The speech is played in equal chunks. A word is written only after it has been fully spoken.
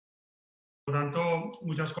Por tanto,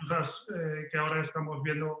 muchas cosas que ahora estamos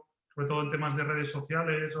viendo, sobre todo en temas de redes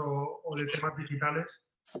sociales o de temas digitales,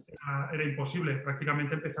 era imposible.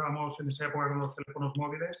 Prácticamente empezábamos en esa época con los teléfonos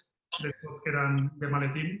móviles, de estos que eran de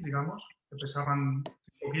maletín, digamos, que pesaban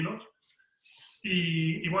 5 kilos.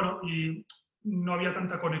 Y bueno, y no había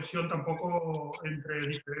tanta conexión tampoco entre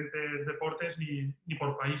diferentes deportes ni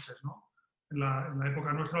por países, ¿no? En la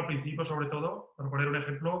época nuestra, al principio, sobre todo, para poner un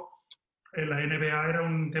ejemplo, la NBA era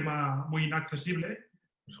un tema muy inaccesible.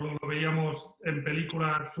 Solo lo veíamos en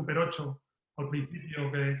películas Super 8 al principio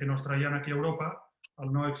que nos traían aquí a Europa.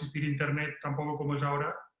 Al no existir Internet tampoco como es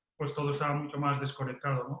ahora, pues todo estaba mucho más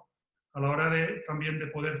desconectado, ¿no? A la hora también de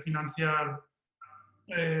poder financiar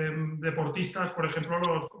deportistas, por ejemplo,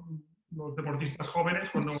 los deportistas jóvenes,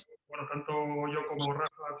 cuando, bueno, tanto yo como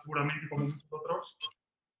Rafa, seguramente, como muchos otros,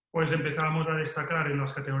 pues empezábamos a destacar en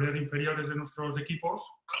las categorías inferiores de nuestros equipos.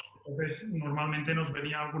 Entonces, normalmente nos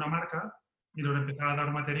venía alguna marca y nos empezaba a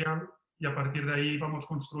dar material y a partir de ahí íbamos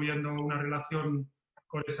construyendo una relación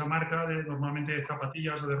con esa marca, normalmente de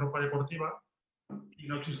zapatillas o de ropa deportiva, y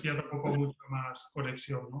no existía tampoco mucha más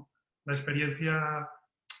conexión, ¿no? La experiencia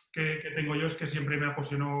que tengo yo es que siempre me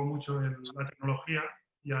apasionó mucho en la tecnología.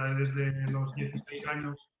 Ya desde los 16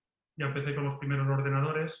 años ya empecé con los primeros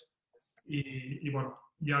ordenadores y bueno,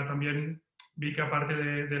 ya también vi que aparte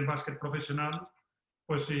del básquet profesional,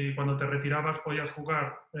 pues si cuando te retirabas podías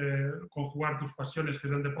jugar, conjugar tus pasiones, que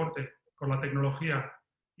es el deporte, con la tecnología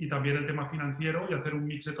y también el tema financiero y hacer un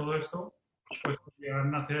mix de todo esto, pues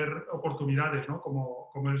podían nacer oportunidades, ¿no?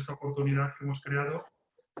 Como esta oportunidad que hemos creado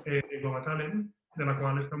de Global Talent, de la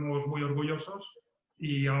cual estamos muy orgullosos.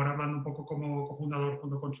 Y ahora hablando un poco como cofundador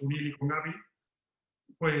junto con Sunil y con Gaby,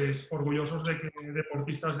 pues orgullosos de que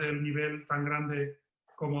deportistas del nivel tan grande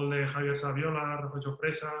como el de Javier Saviola, Rafael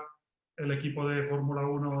Fresa, el equipo de Fórmula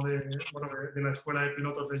 1 de la Escuela de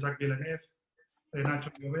Pilotos de Jacques Villeneuve,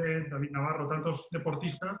 Nacho Llobet, David Navarro, tantos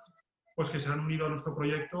deportistas pues que se han unido a nuestro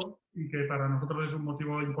proyecto y que para nosotros es un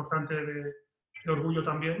motivo importante de orgullo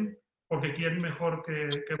también, porque quién mejor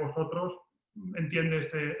que vosotros entiende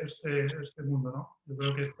este mundo, ¿no? Yo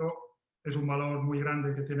creo que esto es un valor muy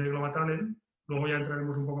grande que tiene Global Talent. Luego ya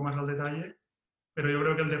entraremos un poco más al detalle, pero yo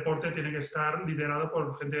creo que el deporte tiene que estar liderado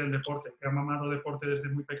por gente del deporte, que ha mamado deporte desde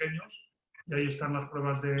muy pequeños, y ahí están las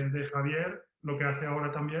pruebas de Javier, lo que hace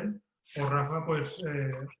ahora también, o Rafa, pues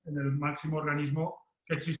en el máximo organismo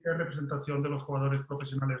que existe en representación de los jugadores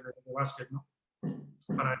profesionales de básquet, ¿no?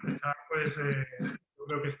 Para empezar, pues yo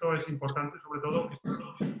creo que esto es importante, sobre todo que esté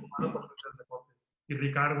formado por gente del deporte. Y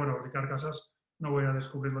Ricard Casas, no voy a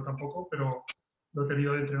descubrirlo tampoco, pero lo he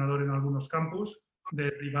tenido de entrenador en algunos campus, de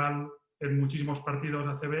rival en muchísimos partidos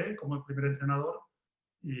de ACB como el primer entrenador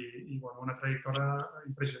y bueno, una trayectoria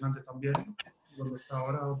impresionante también, donde está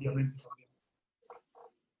ahora obviamente también.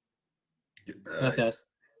 Gracias.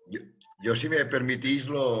 Yo, si me permitís,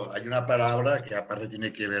 hay una palabra que aparte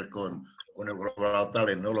tiene que ver con el Global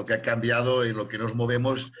Talent, ¿no? Lo que ha cambiado y lo que nos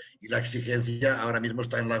movemos y la exigencia ahora mismo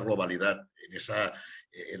está en la globalidad,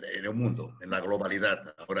 en el mundo, en la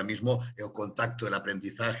globalidad. Ahora mismo el contacto, el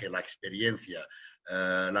aprendizaje, la experiencia,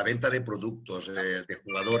 la venta de productos, de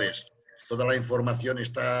jugadores, toda la información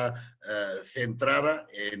está centrada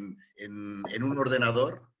en un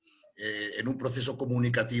ordenador, en un proceso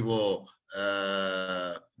comunicativo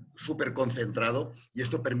súper concentrado, y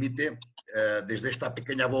esto permite desde esta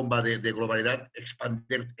pequeña bomba de globalidad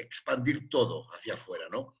expandir todo hacia afuera,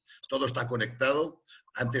 ¿no? Todo está conectado.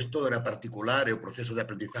 Antes todo era particular, el proceso de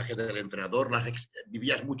aprendizaje del entrenador,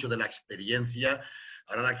 vivías mucho de la experiencia,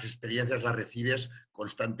 ahora las experiencias las recibes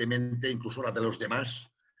constantemente, incluso las de los demás,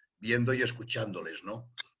 viendo y escuchándoles,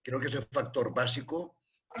 ¿no? Creo que es el factor básico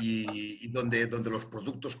y donde los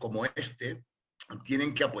productos como este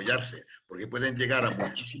tienen que apoyarse, porque pueden llegar a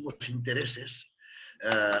muchísimos intereses,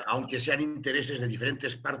 aunque sean intereses de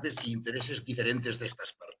diferentes partes y intereses diferentes de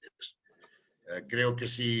estas partes. Creo que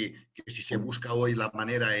si se busca hoy la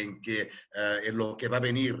manera en lo que va a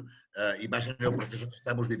venir y más en el proceso que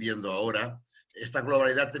estamos viviendo ahora, esta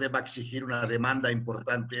globalidad también va a exigir una demanda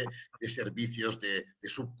importante de servicios, de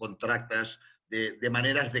subcontratas, de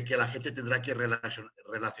maneras de que la gente tendrá que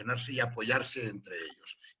relacionarse y apoyarse entre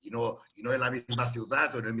ellos. Y no en la misma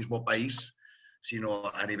ciudad o en el mismo país, sino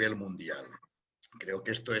a nivel mundial. Creo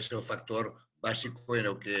que esto es el factor básico en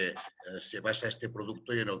el que se basa este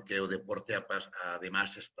producto y en el que el deporte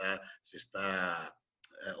además se está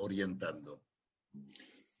orientando.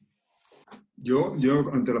 Yo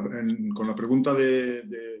con la pregunta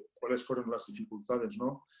de cuáles fueron las dificultades,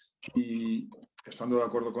 ¿no? Y estando de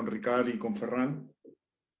acuerdo con Ricard y con Ferran,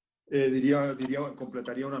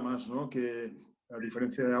 completaría una más, ¿no? Que a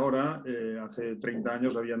diferencia de ahora, hace 30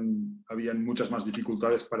 años habían muchas más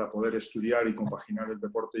dificultades para poder estudiar y compaginar el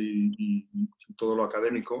deporte y todo lo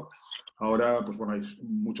académico. Ahora, pues bueno, hay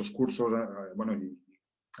muchos cursos, bueno, y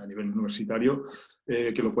a nivel universitario,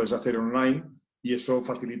 que lo puedes hacer online y eso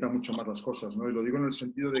facilita mucho más las cosas, ¿no? Y lo digo en el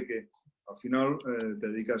sentido de que al final te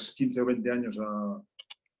dedicas 15 o 20 años a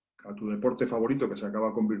tu deporte favorito que se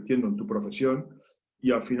acaba convirtiendo en tu profesión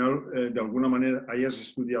y al final, de alguna manera, hayas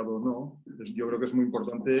estudiado o no, yo creo que es muy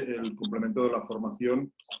importante el complemento de la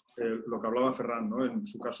formación, lo que hablaba Ferran, ¿no? En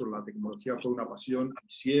su caso, la tecnología fue una pasión y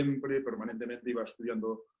siempre, permanentemente, iba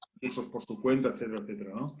estudiando cursos por su cuenta, etcétera,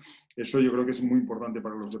 etcétera, ¿no? Eso yo creo que es muy importante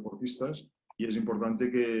para los deportistas y es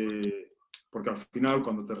importante porque al final,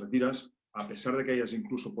 cuando te retiras, a pesar de que hayas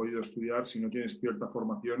incluso podido estudiar, si no tienes cierta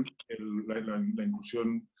formación, la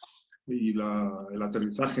inclusión y el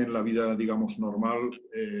aterrizaje en la vida, digamos, normal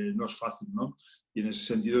no es fácil, ¿no? Y en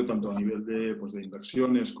ese sentido, tanto a nivel de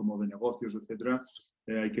inversiones como de negocios, etcétera,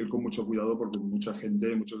 hay que ir con mucho cuidado porque mucha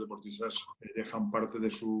gente, muchos deportistas dejan parte de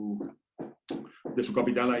su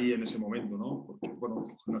capital ahí en ese momento, ¿no? Porque, bueno,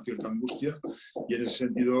 es una cierta angustia y en ese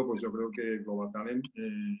sentido, pues yo creo que Global Talent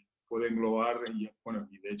puede englobar,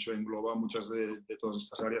 y de hecho engloba muchas de todas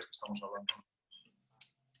estas áreas que estamos hablando.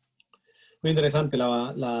 Muy interesante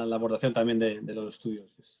la abordación también de los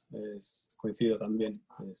estudios. Coincido también.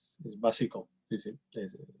 Es básico. Sí.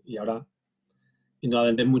 Y ahora,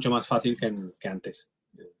 indudablemente, es mucho más fácil que antes.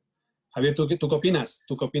 Javier, ¿tú qué opinas?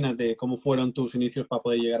 ¿Tú qué opinas de cómo fueron tus inicios para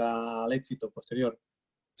poder llegar al éxito posterior?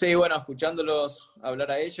 Sí, bueno, escuchándolos hablar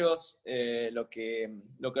a ellos, lo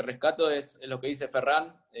que rescato es lo que dice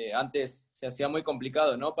Ferran. Antes se hacía muy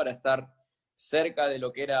complicado, ¿no? Para estar cerca de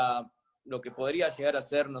lo que podría llegar a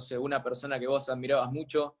ser, no sé, una persona que vos admirabas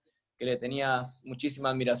mucho, que le tenías muchísima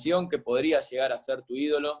admiración, que podría llegar a ser tu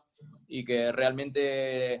ídolo y que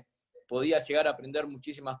realmente podías llegar a aprender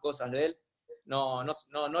muchísimas cosas de él. No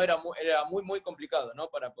era muy, muy complicado, ¿no?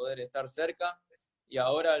 Para poder estar cerca. Y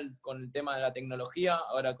ahora con el tema de la tecnología,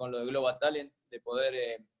 ahora con lo de Global Talent, de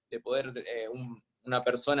poder una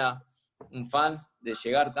persona, un fan, de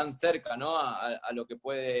llegar tan cerca, ¿no? a lo que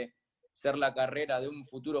puede ser la carrera de un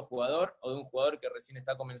futuro jugador o de un jugador que recién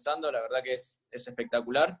está comenzando, la verdad que es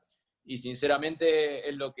espectacular. Y sinceramente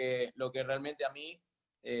es lo que realmente a mí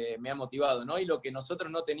me ha motivado, ¿no? Y lo que nosotros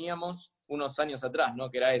no teníamos unos años atrás, ¿no?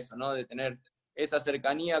 Que era eso, ¿no? De tener esa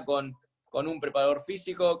cercanía con un preparador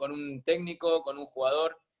físico, con un técnico, con un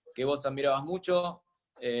jugador que vos admirabas mucho,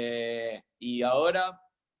 y ahora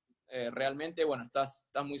realmente, bueno, estás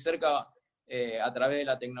muy cerca a través de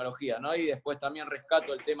la tecnología, ¿no? Y después también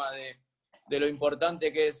rescato el tema de lo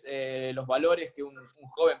importante que es los valores que un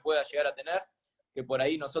joven pueda llegar a tener, que por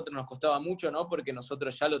ahí nosotros nos costaba mucho, ¿no? Porque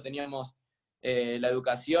nosotros ya lo teníamos la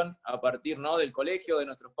educación a partir, ¿no? Del colegio, de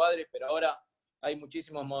nuestros padres, pero ahora hay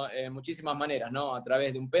muchísimas maneras, ¿no? A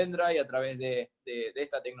través de un pendrive, a través de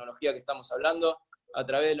esta tecnología que estamos hablando, a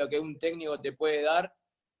través de lo que un técnico te puede dar,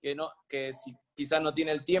 que si quizás no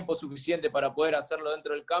tiene el tiempo suficiente para poder hacerlo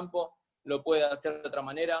dentro del campo, lo puede hacer de otra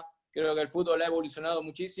manera. Creo que el fútbol ha evolucionado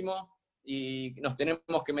muchísimo y nos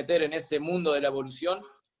tenemos que meter en ese mundo de la evolución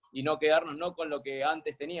y no quedarnos no con lo que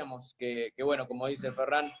antes teníamos, que bueno, como dice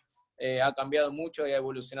Ferran, ha cambiado mucho y ha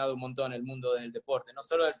evolucionado un montón el mundo del deporte, no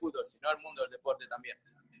solo del fútbol, sino el mundo del deporte también.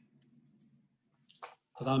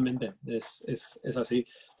 Totalmente, es así.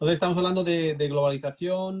 Entonces estamos hablando de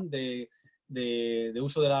globalización, de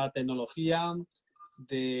uso de la tecnología,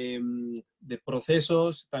 de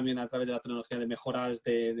procesos, también a través de la tecnología de mejoras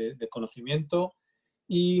de conocimiento.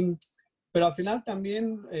 Pero al final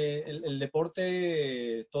también el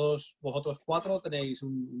deporte, todos vosotros cuatro tenéis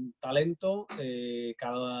un talento que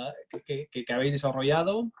habéis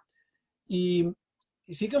desarrollado. Y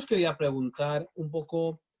sí que os quería preguntar un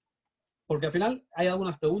poco, porque al final hay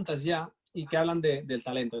algunas preguntas ya y que hablan del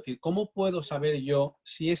talento. Es decir, ¿cómo puedo saber yo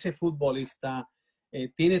si ese futbolista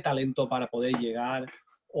tiene talento para poder llegar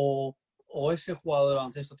o ese jugador de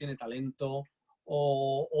baloncesto tiene talento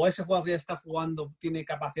o ese jugador que ya está jugando tiene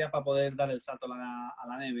capacidad para poder dar el salto a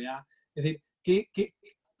la NBA? Es decir,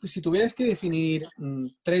 si tuvierais que definir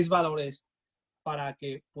 3 valores para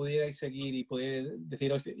que pudierais seguir y poder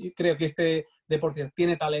decir, creo que este deportista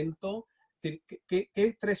tiene talento, es decir,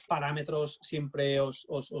 ¿qué 3 parámetros siempre os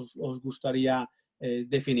gustaría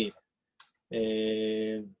definir?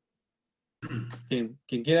 Quien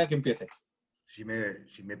quiera que empiece. Si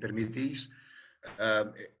me permitís,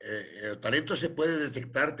 el talento se puede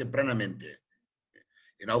detectar tempranamente,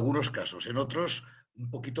 en algunos casos, en otros un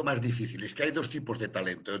poquito más difícil. Es que hay 2 tipos de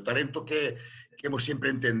talento. El talento que hemos siempre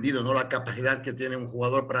entendido, ¿no? La capacidad que tiene un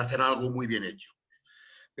jugador para hacer algo muy bien hecho.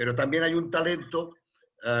 Pero también hay un talento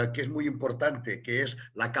que es muy importante, que es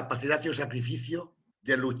la capacidad y el sacrificio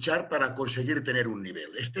de luchar para conseguir tener un nivel.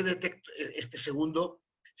 Este segundo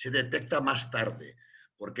se detecta más tarde,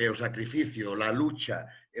 porque el sacrificio, la lucha,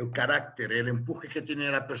 el carácter, el empuje que tiene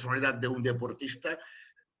la personalidad de un deportista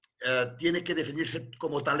tiene que definirse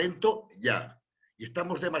como talento ya. Y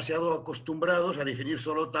estamos demasiado acostumbrados a definir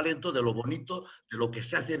solo talento de lo bonito, de lo que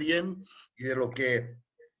se hace bien y de lo que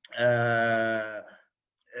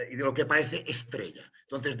parece estrella.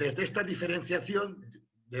 Entonces, desde esta diferenciación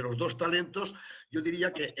de los dos talentos, yo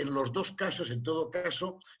diría que en los dos casos, en todo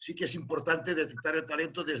caso, sí que es importante detectar el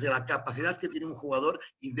talento desde la capacidad que tiene un jugador,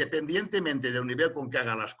 independientemente del nivel con que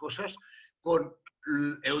haga las cosas, con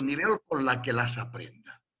el nivel con la que las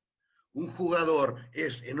aprenda. Un jugador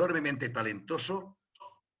es enormemente talentoso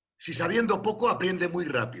si sabiendo poco aprende muy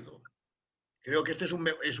rápido. Creo que este es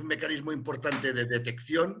un mecanismo importante de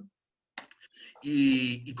detección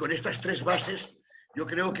y con estas tres bases yo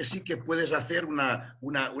creo que sí que puedes hacer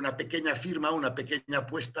una pequeña firma, una pequeña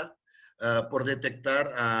apuesta por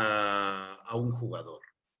detectar a un jugador.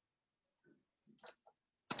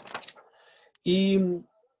 ¿Y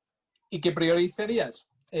qué priorizarías?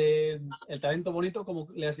 ¿El talento bonito, como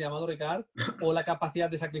le has llamado, Ricard, o la capacidad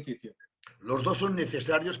de sacrificio? Los dos son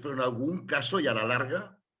necesarios, pero en algún caso y a la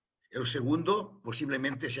larga, el segundo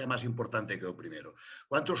posiblemente sea más importante que el primero.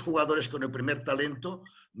 ¿Cuántos jugadores con el primer talento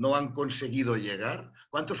no han conseguido llegar?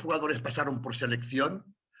 ¿Cuántos jugadores pasaron por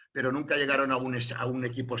selección, pero nunca llegaron a un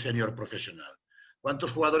equipo senior profesional?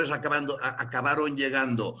 ¿Cuántos jugadores acabaron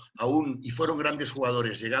llegando y fueron grandes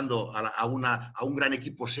jugadores, llegando a un gran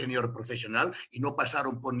equipo senior profesional y no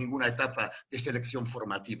pasaron por ninguna etapa de selección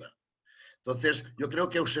formativa? Entonces, yo creo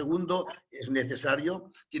que el segundo es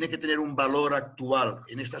necesario, tiene que tener un valor actual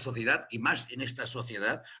en esta sociedad y más en esta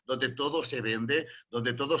sociedad donde todo se vende,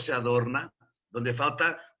 donde todo se adorna, donde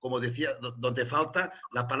falta, como decía, donde falta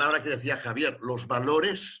la palabra que decía Javier, los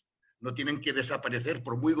valores no tienen que desaparecer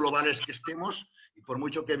por muy globales que estemos y por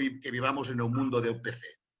mucho que vivamos en un mundo de UPC.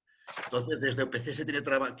 Entonces, desde UPC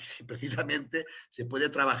precisamente se puede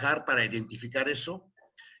trabajar para identificar eso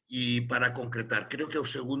y para concretar. Creo que el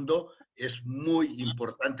segundo es muy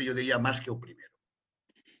importante, yo diría más que el primero.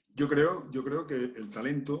 Yo creo que el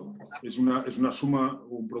talento es una suma,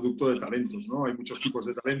 un producto de talentos, ¿no? Hay muchos tipos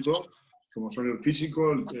de talento, como son el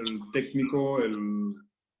físico, el técnico, el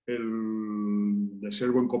de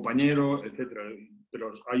ser buen compañero, etcétera.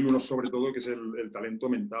 Pero hay uno sobre todo que es el talento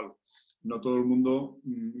mental. No todo el mundo,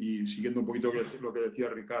 y siguiendo un poquito lo que decía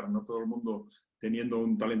Ricard, no todo el mundo teniendo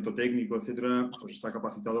un talento técnico, etcétera, pues está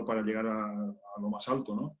capacitado para llegar a lo más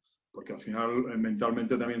alto, ¿no? Porque al final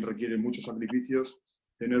mentalmente también requiere muchos sacrificios,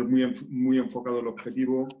 tener muy enfocado el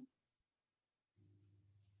objetivo,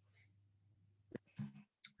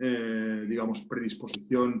 digamos,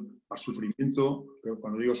 predisposición al sufrimiento, pero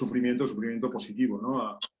cuando digo sufrimiento, sufrimiento positivo, ¿no?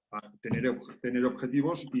 A tener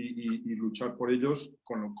objetivos y luchar por ellos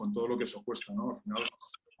con todo lo que eso cuesta, ¿no? Al final,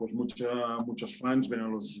 pues muchos fans ven a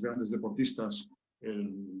los grandes deportistas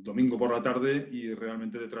el domingo por la tarde y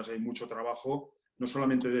realmente detrás hay mucho trabajo, no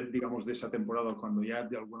solamente, digamos, de esa temporada cuando ya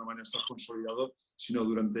de alguna manera estás consolidado, sino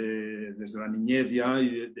desde la niñez ya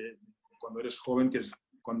y cuando eres joven, que es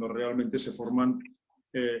cuando realmente se forman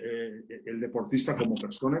el deportista como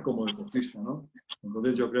persona, como deportista, ¿no?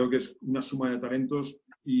 Entonces yo creo que es una suma de talentos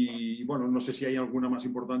y, bueno, no sé si hay alguna más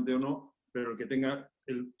importante o no, pero el que tenga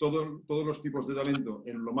todos los tipos de talento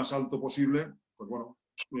en lo más alto posible, pues bueno,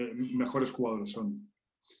 mejores jugadores son.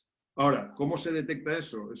 Ahora, ¿cómo se detecta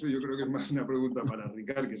eso? Eso yo creo que es más una pregunta para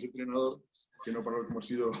Ricard, que es entrenador, que no para los que hemos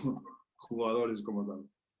sido jugadores como tal.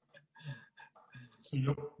 Sí,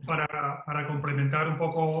 yo para complementar un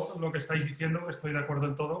poco lo que estáis diciendo, estoy de acuerdo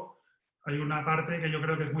en todo. Hay una parte que yo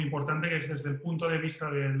creo que es muy importante, que es desde el punto de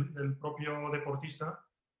vista del propio deportista,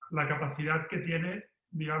 la capacidad que tiene,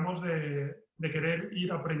 digamos, de querer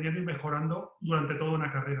ir aprendiendo y mejorando durante toda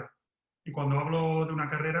una carrera. Y cuando hablo de una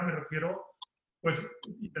carrera me refiero, pues,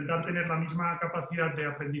 intentar tener la misma capacidad de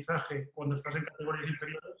aprendizaje cuando estás en categorías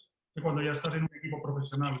inferiores que cuando ya estás en un equipo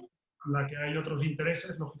profesional, en la que hay otros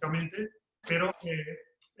intereses, lógicamente, pero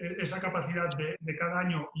esa capacidad de cada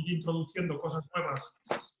año ir introduciendo cosas nuevas,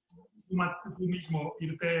 tú mismo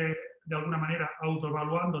irte de alguna manera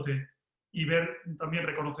autoevaluándote y ver también,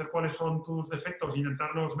 reconocer cuáles son tus defectos,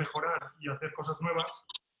 intentarlos mejorar y hacer cosas nuevas,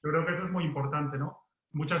 yo creo que eso es muy importante, ¿no?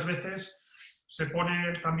 Muchas veces se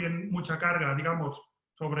pone también mucha carga, digamos,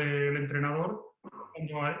 sobre el entrenador,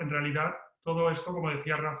 cuando en realidad todo esto, como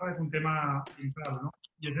decía Rafa, es un tema mental, ¿no?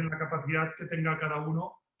 Y es en la capacidad que tenga cada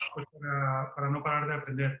uno pues para no parar de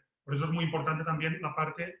aprender. Por eso es muy importante también la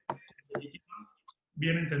parte competitiva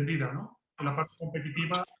bien entendida, ¿no? En la parte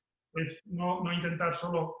competitiva es no intentar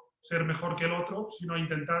solo ser mejor que el otro, sino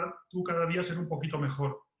intentar tú cada día ser un poquito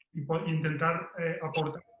mejor y intentar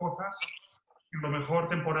aportar cosas que a lo mejor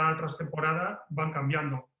temporada tras temporada van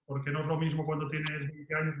cambiando, porque no es lo mismo cuando tienes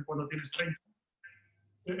 20 años que cuando tienes 30,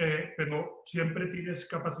 pero siempre tienes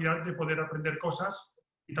capacidad de poder aprender cosas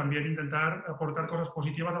y también intentar aportar cosas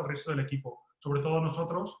positivas al resto del equipo, sobre todo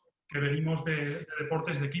nosotros que venimos de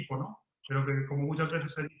deportes de equipo, ¿no? Pero que, como muchas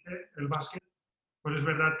veces se dice, el básquet, pues es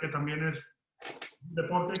verdad que también es un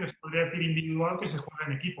deporte que se podría decir individual que se juega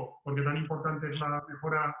en equipo, porque tan importante es la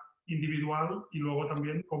mejora individual y luego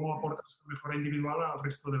también cómo aportas esta mejora individual al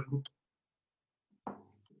resto del grupo.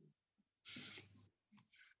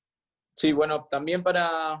 Sí, bueno, también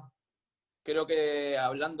creo que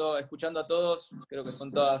escuchando a todos, creo que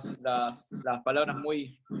son todas las palabras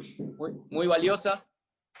muy valiosas,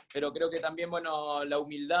 pero creo que también, bueno, la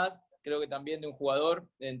humildad, creo que también de un jugador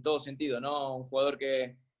en todo sentido, ¿no? Un jugador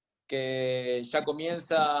que ya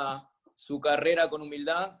comienza su carrera con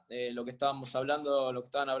humildad, lo que estaban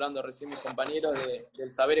hablando recién mis compañeros,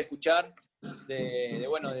 del saber escuchar,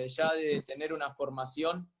 de tener una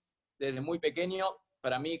formación desde muy pequeño.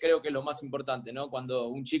 Para mí creo que es lo más importante, ¿no? Cuando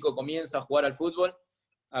un chico comienza a jugar al fútbol,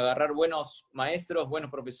 agarrar buenos maestros, buenos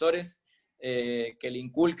profesores, que le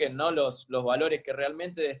inculquen, ¿no? los valores que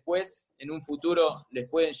realmente después, en un futuro, les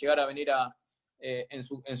pueden llegar a venir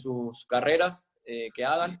en sus carreras que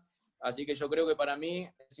hagan. Así que yo creo que para mí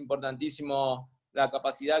es importantísimo la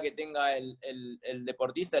capacidad que tenga el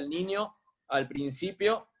deportista, el niño, al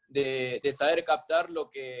principio, de saber captar lo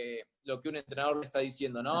que un entrenador le está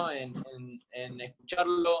diciendo, ¿no? En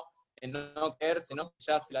escucharlo, en no creerse, ¿no?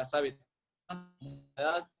 Ya se la sabe,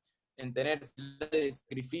 en tener el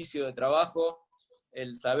sacrificio de trabajo,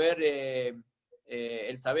 el saber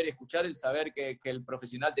escuchar, el saber que el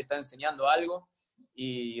profesional te está enseñando algo.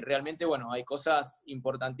 Y realmente, bueno, hay cosas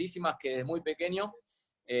importantísimas que desde muy pequeño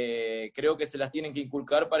creo que se las tienen que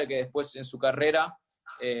inculcar para que después en su carrera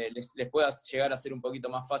les pueda llegar a ser un poquito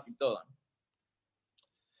más fácil todo.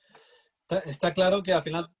 Está claro que al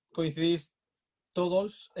final coincidís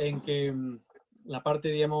todos en que la parte,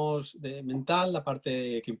 digamos, mental, la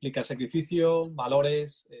parte que implica sacrificio,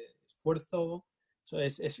 valores, esfuerzo,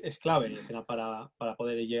 eso es clave al final para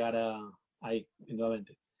poder llegar ahí,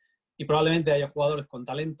 indudablemente. Y probablemente haya jugadores con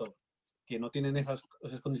talento que no tienen esas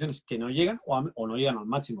condiciones, que no llegan o no llegan al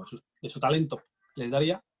máximo de su talento, les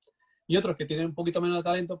daría. Y otros que tienen un poquito menos de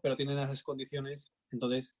talento, pero tienen esas condiciones,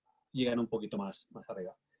 entonces llegan un poquito más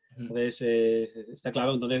arriba. Entonces, está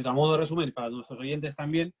claro. Entonces, a modo de resumen, para nuestros oyentes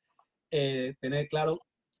también, tener claro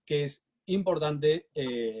que es importante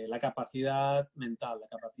la capacidad mental, la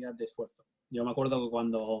capacidad de esfuerzo. Yo me acuerdo que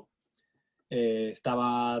cuando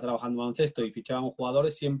estaba trabajando en baloncesto y fichábamos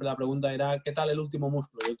jugadores, siempre la pregunta era ¿qué tal el último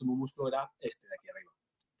músculo? Y el último músculo era este de aquí arriba.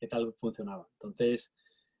 ¿Qué tal funcionaba? Entonces,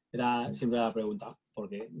 era siempre la pregunta,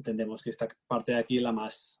 porque entendemos que esta parte de aquí es la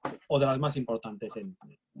más, o de las más importantes en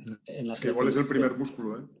la selección. Igual es el primer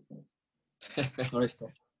músculo, ¿eh? Por esto.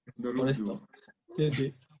 No por esto. Sí,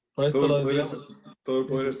 sí. Por esto todo el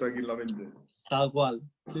poder está aquí en la mente. Tal cual.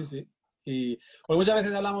 Sí, sí. Y pues muchas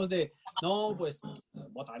veces hablamos de, no, pues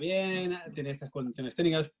bota bien, tiene estas condiciones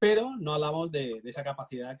técnicas, pero no hablamos de esa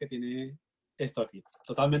capacidad que tiene esto aquí.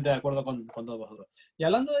 Totalmente de acuerdo con todos vosotros. Y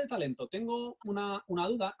hablando de talento, tengo una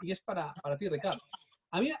duda y es para ti, Ricardo.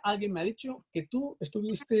 A mí alguien me ha dicho que tú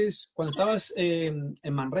estuviste, cuando estabas en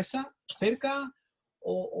Manresa, cerca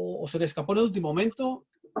o se te escapó en el último momento.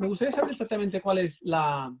 Me gustaría saber exactamente cuál es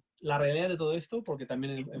la realidad de todo esto, porque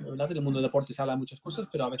también en el mundo del deporte se habla de muchas cosas,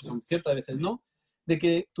 pero a veces son ciertas, a veces no, de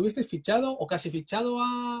que tuviste fichado o casi fichado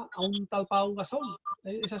a un tal Pau Gasol.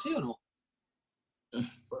 ¿Es así o no?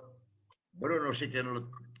 Bueno, no sé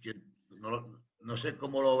no sé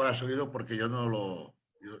cómo lo habrás oído porque yo no lo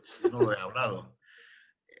he hablado.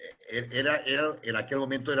 En aquel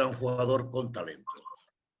momento era un jugador con talento,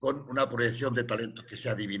 con una proyección de talento que se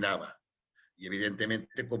adivinaba y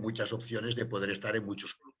evidentemente con muchas opciones de poder estar en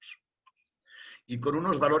muchos clubes. Y con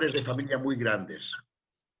unos valores de familia muy grandes.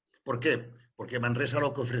 ¿Por qué? Porque Manresa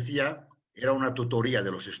lo que ofrecía era una tutoría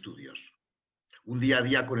de los estudios, un día a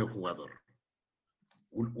día con el jugador,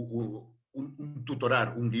 un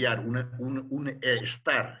tutorar, un guiar, un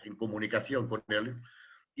estar en comunicación con él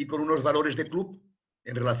y con unos valores de club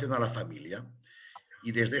en relación a la familia.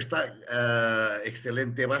 Y desde esta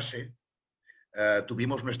excelente base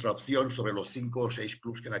tuvimos nuestra opción sobre los 5 o 6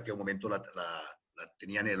 clubes que en aquel momento la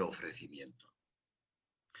tenían el ofrecimiento.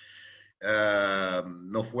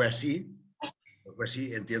 No fue así. No fue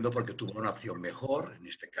así, entiendo, porque tuvo una opción mejor, en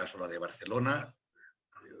este caso la de Barcelona.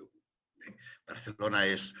 Barcelona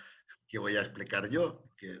es ¿qué voy a explicar yo?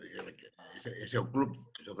 Que es un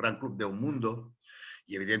club, es un gran club de un mundo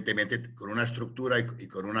y evidentemente con una estructura y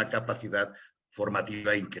con una capacidad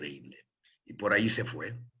formativa increíble. Y por ahí se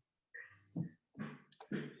fue.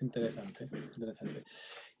 Interesante, interesante.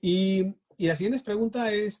 Y la siguiente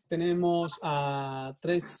pregunta es, tenemos a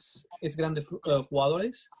 3 grandes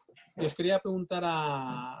jugadores. Y os quería preguntar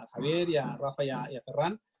a Javier y a Rafa y a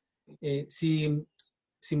Ferran, si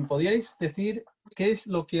me podíais decir qué es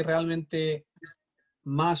lo que realmente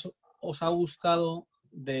más os ha gustado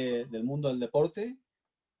del mundo del deporte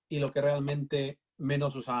y lo que realmente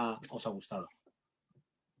menos os ha gustado.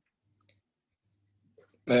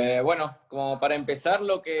 Bueno, como para empezar,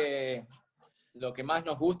 lo que más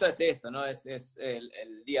nos gusta es esto, ¿no? Es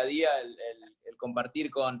el día a día, el compartir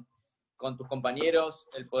con tus compañeros,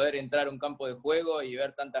 el poder entrar a un campo de juego y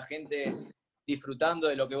ver tanta gente disfrutando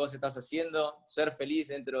de lo que vos estás haciendo, ser feliz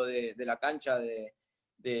dentro de la cancha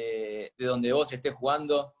de donde vos estés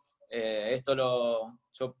jugando.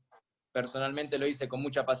 Yo personalmente lo hice con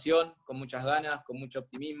mucha pasión, con muchas ganas, con mucho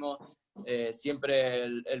optimismo. Siempre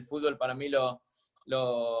el fútbol para mí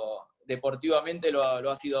deportivamente lo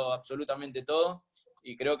ha sido absolutamente todo,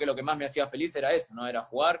 y creo que lo que más me hacía feliz era eso, ¿no? Era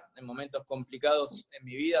jugar en momentos complicados en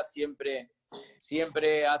mi vida.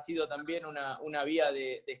 Siempre ha sido también una vía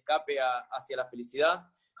de escape hacia la felicidad.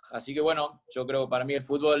 Así que bueno, yo creo que para mí el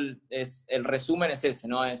fútbol el resumen es ese,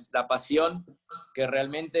 ¿no? Es la pasión, que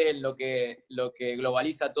realmente es lo que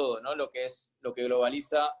globaliza todo, ¿no? Lo que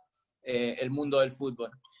globaliza el mundo del fútbol.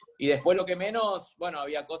 Y después lo que menos, bueno,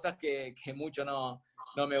 había cosas que mucho no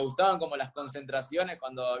me gustaban, como las concentraciones,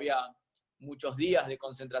 cuando había muchos días de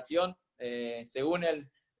concentración. Según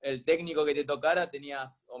el técnico que te tocara,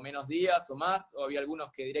 tenías o menos días o más, o había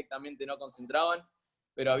algunos que directamente no concentraban,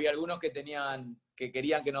 pero había algunos que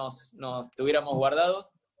querían que nos tuviéramos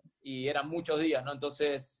guardados, y eran muchos días, ¿no?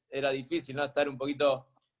 Entonces era difícil, ¿no? Estar un poquito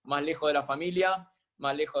más lejos de la familia,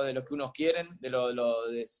 más lejos de lo que unos quieren, de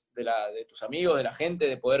tus amigos, de la gente,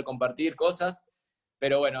 de poder compartir cosas.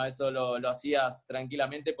 Pero bueno, eso lo hacías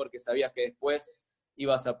tranquilamente porque sabías que después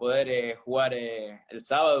ibas a poder jugar el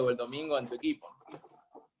sábado o el domingo en tu equipo.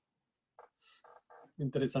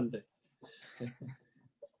 Interesante.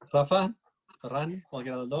 Rafa, Ferran,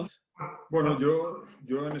 cualquiera de los dos. Bueno,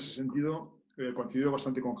 yo en ese sentido coincido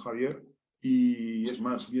bastante con Javier, y es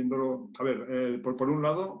más, viéndolo, a ver, por un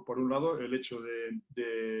lado el hecho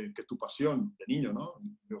de que tu pasión de niño, ¿no?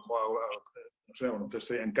 Yo jugaba, no sé, bueno,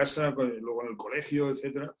 estoy en casa, luego en el colegio,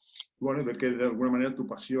 etcétera. Bueno, ver que de alguna manera tu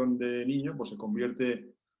pasión de niño pues se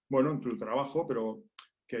convierte, bueno, en tu trabajo, pero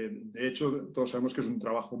que de hecho todos sabemos que es un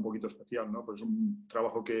trabajo un poquito especial, ¿no? Pues es un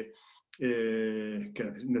trabajo que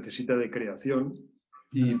necesita de creación,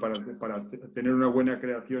 y para tener una buena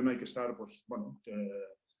creación hay que estar, pues bueno,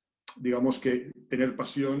 digamos que tener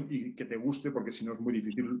pasión y que te guste, porque si no es muy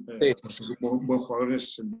difícil pues, ser un buen jugador en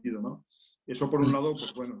ese sentido, ¿no? Eso por un lado,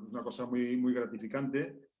 pues bueno, es una cosa muy, muy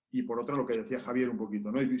gratificante, y por otra lo que decía Javier un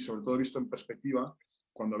poquito, ¿no? Y sobre todo visto en perspectiva,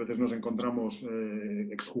 cuando a veces nos encontramos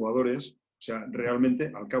exjugadores, o sea,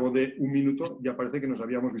 realmente al cabo de un minuto ya parece que nos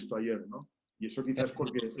habíamos visto ayer, ¿no? Y eso quizás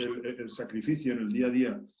porque el sacrificio en el día a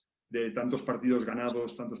día de tantos partidos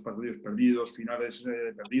ganados, tantos partidos perdidos, finales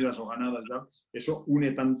perdidas o ganadas, ¿ya? Eso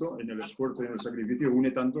une tanto en el esfuerzo y en el sacrificio,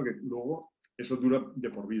 une tanto que luego eso dura de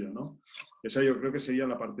por vida, ¿no? Esa yo creo que sería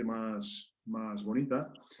la parte más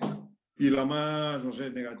bonita. Y la más, no sé,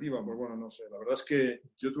 negativa, pues bueno, no sé. La verdad es que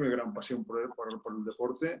yo tuve gran pasión por el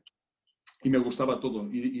deporte y me gustaba todo.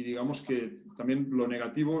 Y digamos que también lo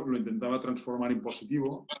negativo lo intentaba transformar en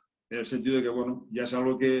positivo, en el sentido de que, bueno, ya es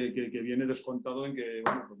algo que viene descontado en que,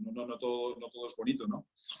 bueno, pues no todo es bonito, ¿no?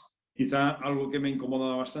 Quizá algo que me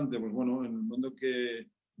incomodaba bastante, pues bueno, en el mundo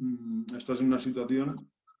que estás en una situación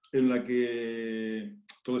en la que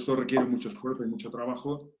todo esto requiere mucho esfuerzo y mucho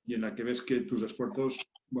trabajo, y en la que ves que tus esfuerzos,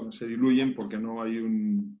 bueno, se diluyen porque no hay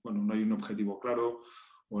un objetivo claro,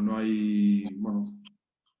 o no hay, bueno,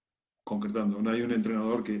 concretando, no hay un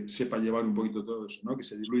entrenador que sepa llevar un poquito todo eso, ¿no? Que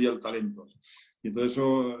se diluya el talento. Y entonces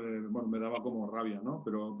eso, bueno, me daba como rabia, ¿no?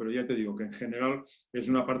 Pero ya te digo que en general es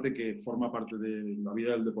una parte que forma parte de la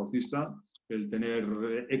vida del deportista, el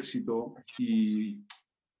tener éxito y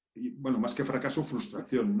bueno, más que fracaso,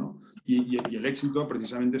 frustración, ¿no? Y el éxito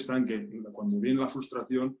precisamente está en que cuando viene la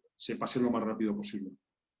frustración se pase lo más rápido posible.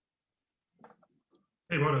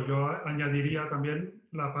 Y bueno, yo añadiría también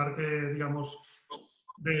la parte, digamos,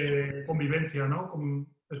 de convivencia, ¿no?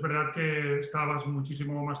 Es verdad que estabas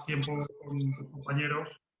muchísimo más tiempo con tus compañeros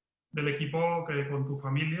del equipo que con tu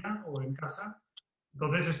familia o en casa.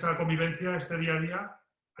 Entonces, esta convivencia, este día a día,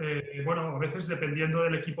 bueno, a veces dependiendo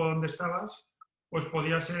del equipo donde estabas, pues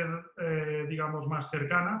podía ser, digamos, más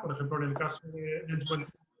cercana. Por ejemplo, en el caso del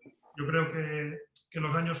Juventud, yo creo que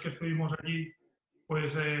los años que estuvimos allí,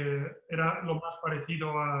 pues era lo más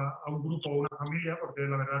parecido a un grupo o una familia, porque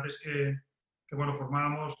la verdad es que bueno,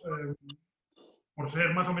 formábamos, por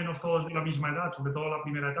ser más o menos todos de la misma edad, sobre todo la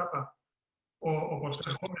primera etapa, o por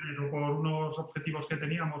ser jóvenes o por unos objetivos que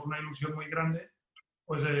teníamos, una ilusión muy grande,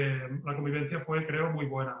 pues la convivencia fue, creo, muy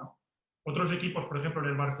buena, ¿no? Otros equipos, por ejemplo, en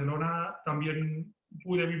el Barcelona también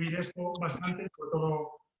pude vivir esto bastante, sobre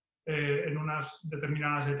todo en unas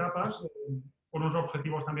determinadas etapas, con unos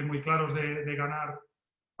objetivos también muy claros de ganar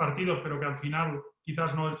partidos, pero que al final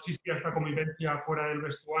quizás no existía esta convivencia fuera del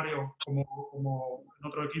vestuario como en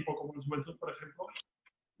otro equipo, como el Juventud, por ejemplo.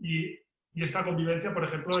 Y esta convivencia, por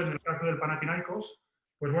ejemplo, en el caso del Panathinaikos,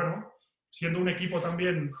 pues bueno, siendo un equipo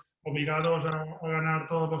también obligados a ganar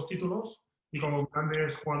todos los títulos y con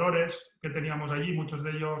grandes jugadores que teníamos allí, muchos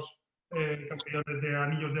de ellos campeones de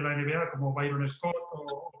anillos de la NBA, como Byron Scott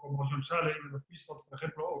o como John Salley de los Pistons, por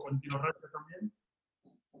ejemplo, o Quintino Racha también.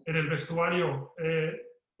 En el vestuario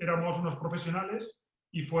éramos unos profesionales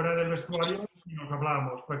y fuera del vestuario nos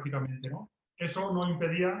hablábamos prácticamente, ¿no? Eso no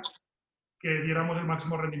impedía que diéramos el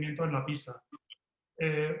máximo rendimiento en la pista.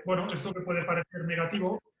 Bueno, esto que puede parecer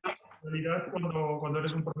negativo, en realidad cuando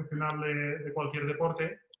eres un profesional de cualquier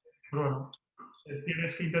deporte, pues bueno,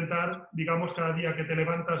 tienes que intentar, digamos, cada día que te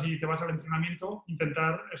levantas y te vas al entrenamiento,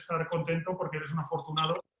 intentar estar contento porque eres un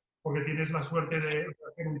afortunado, porque tienes la suerte de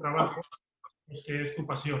hacer un trabajo pues, que es tu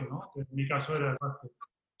pasión, ¿no? Que en mi caso era el básquet.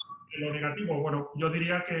 Lo negativo, bueno, yo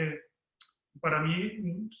diría que para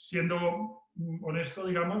mí, siendo honesto,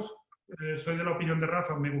 digamos, soy de la opinión de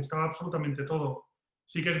Rafa, me gustaba absolutamente todo.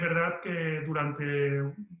 Sí que es verdad que durante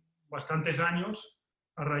bastantes años,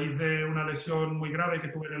 a raíz de una lesión muy grave que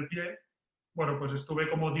tuve en el pie, bueno, pues estuve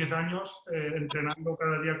como 10 años entrenando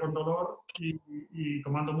cada día con dolor y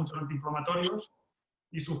tomando muchos antiinflamatorios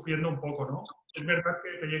y sufriendo un poco, ¿no? Es verdad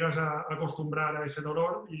que te llegas a acostumbrar a ese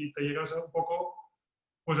dolor y te llegas a un poco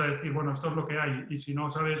pues a decir, bueno, esto es lo que hay y si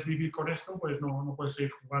no sabes vivir con esto, pues no puedes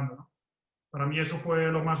seguir jugando, ¿no? Para mí eso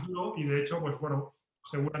fue lo más duro y de hecho, pues bueno,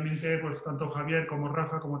 seguramente pues tanto Javier como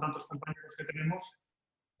Rafa, como tantos compañeros que tenemos,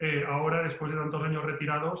 ahora después de tantos años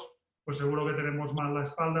retirados, pues seguro que tenemos mal la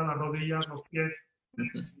espalda, las rodillas, los pies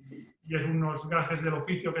y es unos gajes del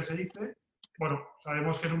oficio que se dice. Bueno,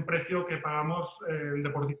 sabemos que es un precio que pagamos el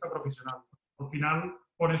deportista profesional. Al final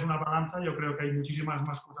pones una balanza, yo creo que hay muchísimas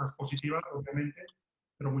más cosas positivas, obviamente,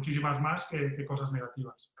 pero muchísimas más que cosas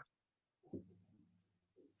negativas.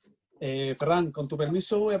 Ferran, con tu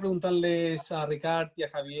permiso voy a preguntarles a Ricard y a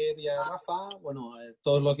Javier y a Rafa, bueno,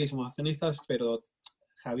 todos los que somos accionistas, pero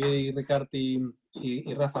Javier y Ricard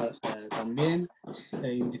y Rafa también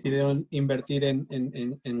decidieron invertir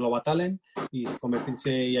en Globatalent y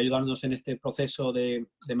convertirse y ayudarnos en este proceso de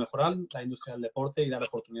mejorar la industria del deporte y dar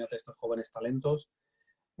oportunidad a estos jóvenes talentos.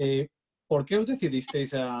 ¿Por qué os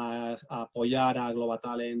decidisteis a apoyar a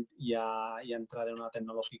Globatalent y a entrar en una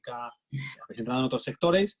tecnológica? Habéis entrado en otros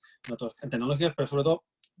sectores, en tecnologías, pero sobre todo,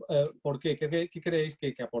 ¿por qué? ¿Qué creéis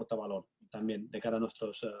que aporta valor también de cara a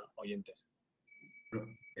nuestros oyentes?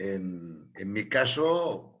 En mi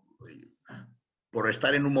caso, por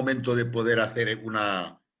estar en un momento de poder hacer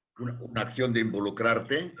una acción de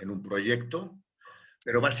involucrarte en un proyecto,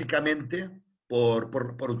 pero básicamente por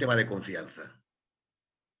un tema de confianza.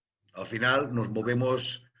 Al final nos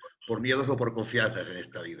movemos por miedos o por confianzas en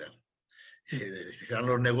esta vida. Serán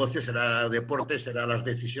los negocios, será el deporte, serán las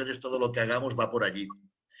decisiones, todo lo que hagamos va por allí.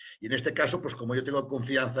 Y en este caso, pues como yo tengo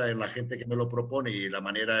confianza en la gente que me lo propone y la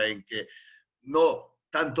manera en que, no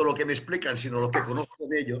tanto lo que me explican, sino lo que conozco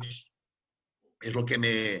de ellos, es lo que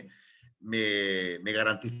me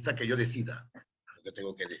garantiza que yo decida lo que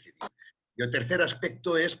tengo que decidir. Y el tercer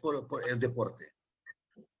aspecto es por el deporte.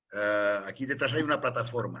 Aquí detrás hay una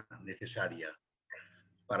plataforma necesaria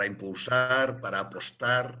para impulsar, para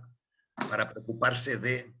apostar, para preocuparse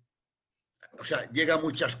de... O sea, llega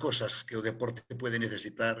muchas cosas que el deporte puede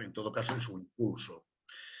necesitar, en todo caso, en su impulso.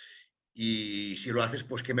 Y si lo haces,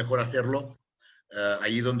 pues qué mejor hacerlo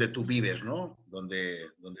allí donde tú vives, ¿no?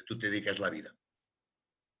 Donde tú te dedicas la vida.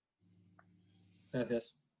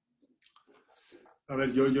 Gracias. A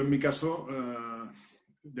ver, yo en mi caso,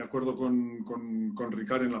 de acuerdo con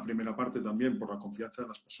Ricard en la primera parte también, por la confianza de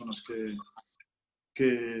las personas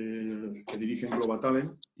que dirigen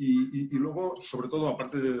Globatalent y luego, sobre todo,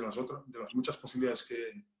 aparte de las muchas posibilidades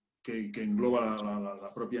que engloba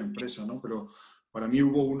la propia empresa, ¿no? Pero para mí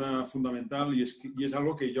hubo una fundamental y es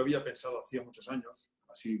algo que yo había pensado hacía muchos años,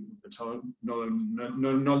 así pensado, no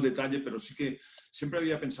el detalle, pero sí que siempre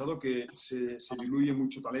había pensado que se diluye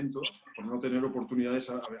mucho talento por no tener oportunidades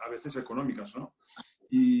a veces económicas, ¿no?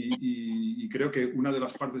 Y creo que una de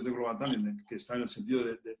las partes de Global Talent, que está en el sentido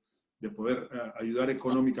de poder ayudar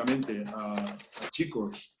económicamente a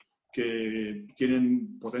chicos que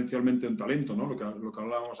tienen potencialmente un talento, ¿no? Lo que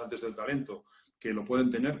hablábamos antes del talento, que lo pueden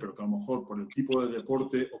tener, pero que a lo mejor por el tipo de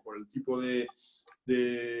deporte o por el tipo de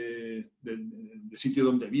sitio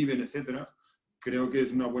donde viven, etcétera, creo que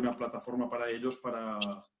es una buena plataforma para ellos,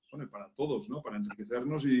 para todos, ¿no? Para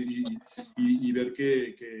enriquecernos y ver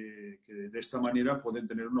que de esta manera pueden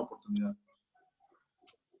tener una oportunidad.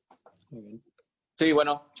 Muy bien. Sí,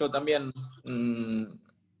 bueno, yo también,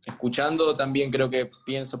 escuchando, también creo que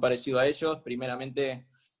pienso parecido a ellos. Primeramente,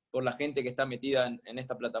 por la gente que está metida en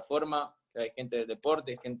esta plataforma, que hay gente del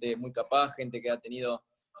deporte, gente muy capaz, gente que ha tenido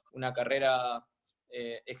una carrera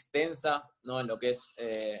extensa, ¿no? En lo que es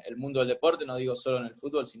el mundo del deporte, no digo solo en el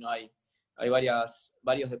fútbol, sino hay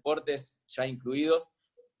varios deportes ya incluidos.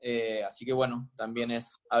 Así que bueno, también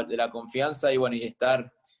es de la confianza y bueno,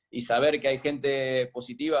 y saber que hay gente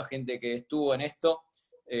positiva, gente que estuvo en esto,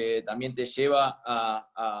 también te lleva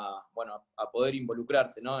a poder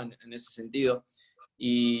involucrarte, ¿no? En ese sentido.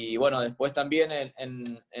 Y bueno, después también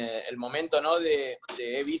en el momento, ¿no?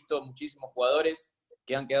 He visto muchísimos jugadores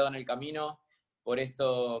que han quedado en el camino por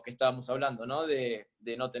esto que estábamos hablando, ¿no? De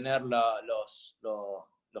no tener los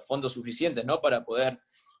fondos suficientes, ¿no? Para poder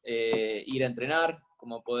ir a entrenar,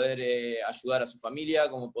 como poder ayudar a su familia,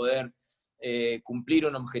 como poder cumplir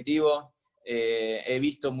un objetivo. He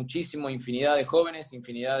visto muchísimo, infinidad de jóvenes,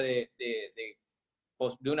 infinidad de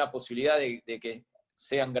una posibilidad de que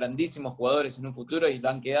sean grandísimos jugadores en un futuro y lo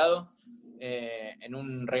han quedado en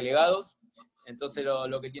un relegados. Entonces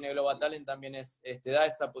lo que tiene Global Talent también te da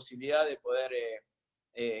esa posibilidad de poder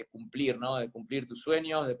cumplir, ¿no? De cumplir tus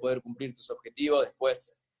sueños, de poder cumplir tus objetivos.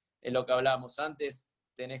 Después, en lo que hablábamos antes,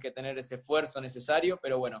 tenés que tener ese esfuerzo necesario,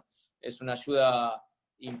 pero bueno, es una ayuda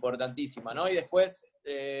importantísima, ¿no? Y después,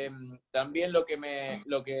 también lo que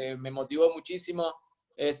me motivó muchísimo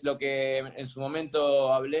es lo que en su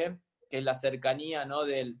momento hablé, que es la cercanía, ¿no?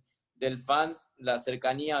 del fans, la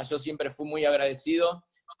cercanía. Yo siempre fui muy agradecido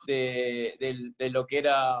de lo que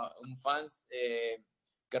era un fans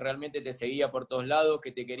que realmente te seguía por todos lados,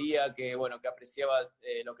 que te quería, que apreciaba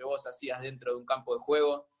lo que vos hacías dentro de un campo de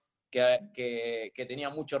juego, que tenía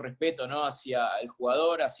mucho respeto, ¿no? Hacia el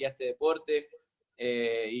jugador, hacia este deporte.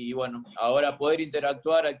 Y bueno, ahora poder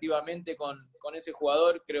interactuar activamente con ese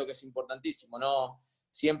jugador creo que es importantísimo, ¿no?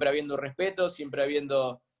 Siempre habiendo respeto, siempre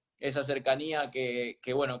habiendo esa cercanía que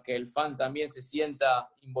el fan también se sienta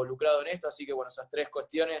involucrado en esto. Así que bueno, esas tres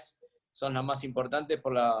cuestiones son las más importantes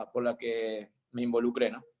por la que me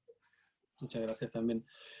involucré, ¿no? Muchas gracias también.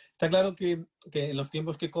 Está claro que en los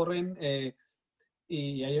tiempos que corren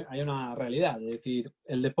y hay una realidad, es decir,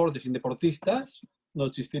 el deporte sin deportistas no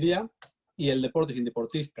existiría y el deporte sin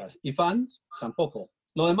deportistas y fans tampoco.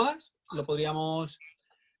 Lo demás lo podríamos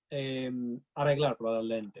arreglar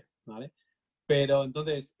probablemente, ¿vale? Pero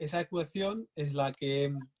entonces esa ecuación es la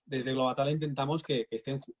que desde Global Talent intentamos que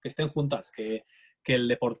estén juntas, que el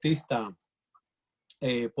deportista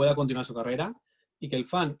pueda continuar su carrera y que el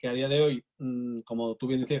fan, que a día de hoy, como tú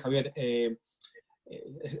bien decías, Javier,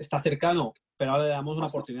 está cercano, pero ahora le damos una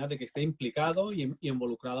oportunidad de que esté implicado y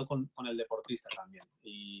involucrado con el deportista también.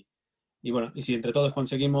 Y bueno, y si entre todos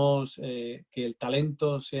conseguimos que el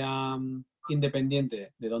talento sea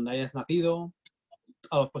independiente de donde hayas nacido,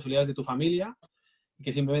 a las posibilidades de tu familia, y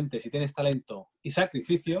que simplemente si tienes talento y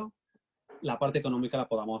sacrificio, la parte económica la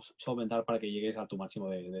podamos solventar para que llegues a tu máximo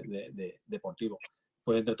deportivo.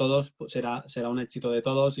 Pues entre todos pues será un éxito de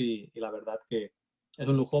todos y la verdad que es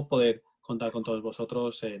un lujo poder contar con todos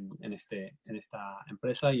vosotros en esta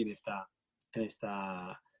empresa y en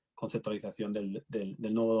esta conceptualización del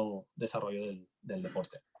nuevo desarrollo del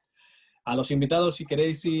deporte. A los invitados, si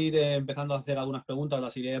queréis ir empezando a hacer algunas preguntas,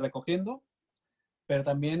 las iré recogiendo, pero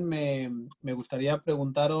también me gustaría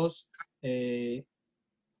preguntaros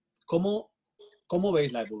 ¿cómo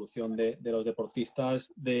veis la evolución de los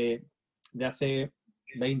deportistas de hace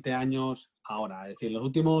 20 años ahora? Es decir, en los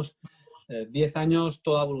últimos 10 años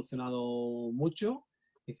todo ha evolucionado mucho.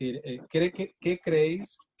 Es decir, ¿qué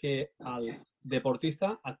creéis que al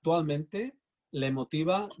deportista actualmente le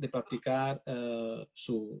motiva de practicar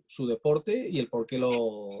su deporte y el por qué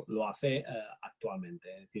lo hace actualmente?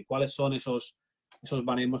 Es decir, ¿cuáles son esos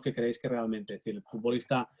baremos que creéis que realmente, es decir, el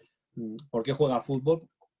futbolista, ¿por qué juega fútbol?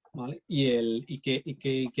 ¿Vale? Y qué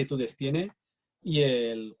inquietudes tiene, y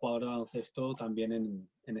el jugador de baloncesto también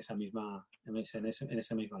en esa misma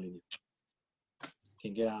línea.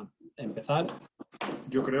 Quien quiera empezar.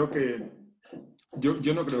 Yo creo que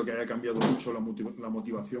yo no creo que haya cambiado mucho la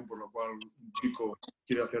motivación por la cual un chico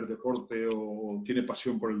quiere hacer deporte o tiene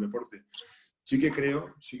pasión por el deporte. Sí que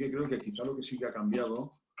creo que quizá lo que sí que ha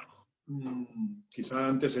cambiado, quizá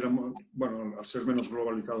antes éramos, bueno, al ser menos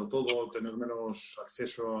globalizado todo, tener menos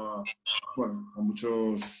acceso a, bueno, a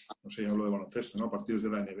muchos, no sé, hablo de baloncesto, ¿no? Partidos de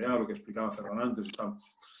la NBA, lo que explicaba Ferran antes y tal.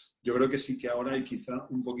 Yo creo que sí que ahora hay quizá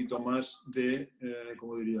un poquito más de,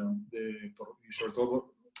 ¿cómo diría? Y sobre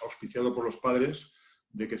todo auspiciado por los padres,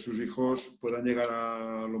 de que sus hijos puedan llegar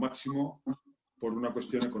a lo máximo por una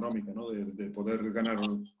cuestión económica, ¿no? De poder ganar,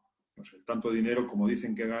 no sé, tanto dinero como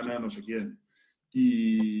dicen que gana no sé quién.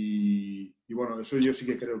 Y bueno, eso yo sí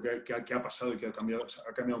que creo que ha pasado y que ha cambiado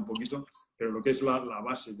un poquito, pero lo que es la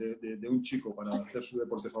base de un chico para hacer su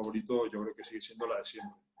deporte favorito, yo creo que sigue siendo la de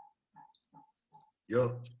siempre.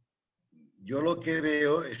 Yo lo que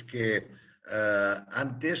veo es que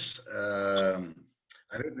antes,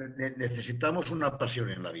 a ver, necesitamos una pasión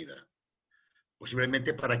en la vida,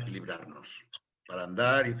 posiblemente para equilibrarnos, para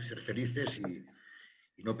andar y ser felices y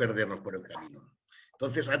no perdernos por el camino.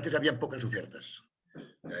 Entonces, antes habían pocas ofertas.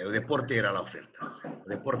 El deporte era la oferta. El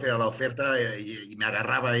deporte era la oferta y me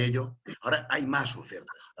agarraba a ello. Ahora hay más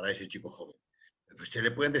ofertas para ese chico joven. Pues se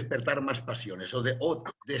le pueden despertar más pasiones o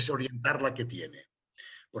desorientar la que tiene.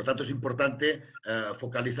 Por tanto, es importante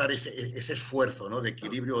focalizar ese esfuerzo, ¿no? De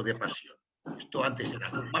equilibrio o de pasión. Esto antes era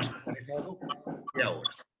más focalizado que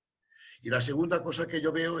ahora. Y la segunda cosa que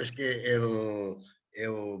yo veo es que el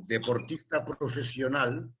deportista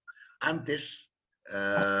profesional antes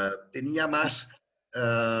tenía más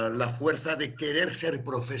la fuerza de querer ser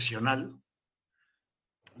profesional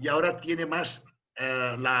y ahora tiene más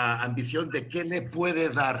la ambición de qué le puede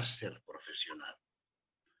dar ser profesional.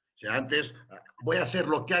 O sea, antes voy a hacer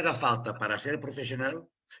lo que haga falta para ser profesional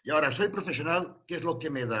y ahora soy profesional, ¿qué es lo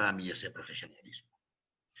que me da a mí ese profesionalismo?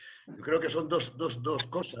 Yo creo que son dos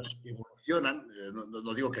cosas que evolucionan,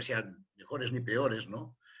 no digo que sean mejores ni peores,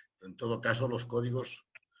 ¿no? En todo caso, los códigos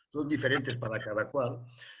son diferentes para cada cual.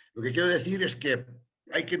 Lo que quiero decir es que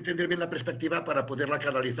hay que entender bien la perspectiva para poderla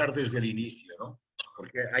canalizar desde el inicio, ¿no?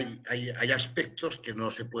 Porque hay aspectos que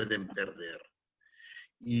no se pueden perder.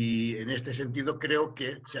 Y en este sentido creo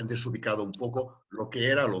que se han desubicado un poco lo que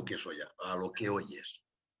era a lo que hoy es.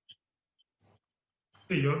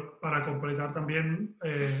 Sí, yo para completar también,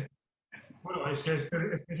 bueno, es que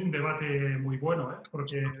este es un debate muy bueno, ¿eh?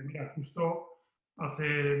 Porque mira, justo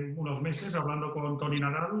hace unos meses hablando con Toni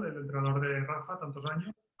Nadal, el entrenador de Rafa, tantos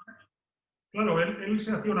años, claro, él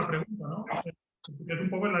se hacía una pregunta, ¿no? Que es un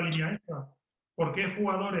poco en la línea esta. ¿Por qué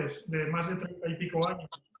jugadores de más de 30 y pico años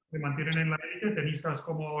se mantienen en la élite, tenistas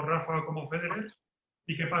como Rafa o como Federer?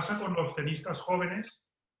 ¿Y qué pasa con los tenistas jóvenes,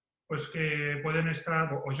 pues que pueden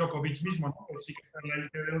estar, o Djokovic mismo, ¿no? Que sí que está en la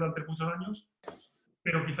élite durante muchos años,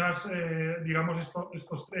 pero quizás, digamos,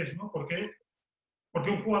 estos tres, ¿no? ¿Por qué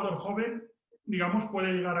un jugador joven, digamos,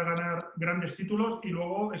 puede llegar a ganar grandes títulos y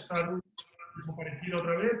luego estar desaparecido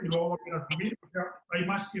otra vez y luego volver a subir? O sea, hay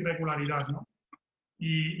más irregularidad, ¿no?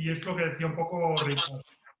 Y es lo que decía un poco Richard.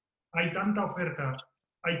 Hay tanta oferta,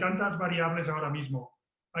 hay tantas variables ahora mismo,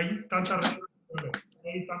 hay tantas reglas,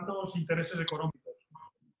 hay tantos intereses económicos.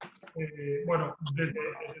 Bueno, desde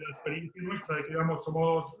la experiencia nuestra, de que digamos,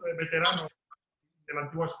 somos veteranos de la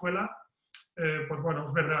antigua escuela, pues bueno,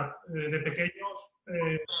 es verdad, de pequeños,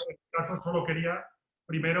 en mi caso solo quería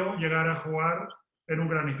primero llegar a jugar en un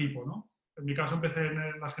gran equipo, ¿no? En mi caso empecé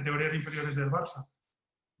en las categorías inferiores del Barça.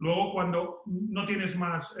 Luego, cuando no tienes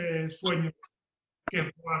más sueños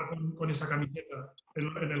que jugar con esa camiseta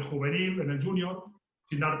en el juvenil, en el junior,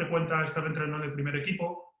 sin darte cuenta estás entrenando en el primer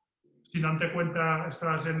equipo, sin darte cuenta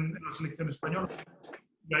estás en la selección española.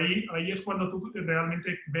 Y ahí es cuando tú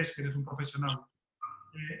realmente ves que eres un profesional.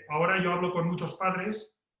 Ahora yo hablo con muchos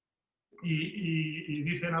padres y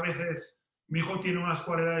dicen a veces, mi hijo tiene unas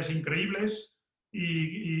cualidades increíbles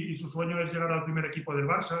y su sueño es llegar al primer equipo del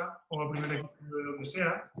Barça o al primer equipo de donde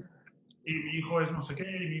sea, y mi hijo es no sé qué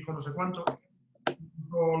y mi hijo no sé cuánto.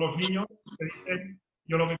 O los niños que dicen,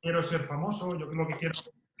 yo lo que quiero es ser famoso, yo lo que quiero...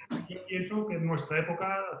 Yo pienso que en nuestra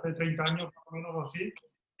época, hace 30 años más o menos o así,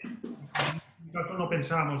 no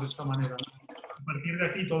pensábamos de esta manera. A partir de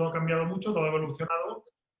aquí todo ha cambiado mucho, todo ha evolucionado.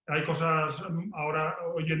 Hay cosas ahora,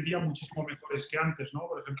 hoy en día, muchísimo mejores que antes, ¿no?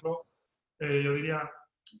 Por ejemplo, yo diría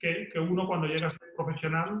que uno cuando llega a ser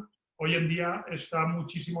profesional, hoy en día está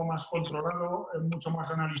muchísimo más controlado, mucho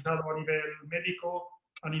más analizado a nivel médico,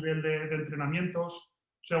 a nivel de entrenamientos.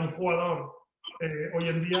 O sea, un jugador hoy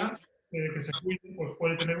en día que se cuide, pues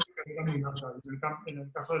puede tener una carrera muy larga. En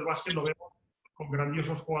el caso del básquet lo vemos con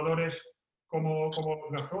grandiosos jugadores como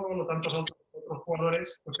Gasol o tantos otros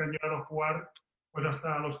jugadores pues, que han llegado a jugar pues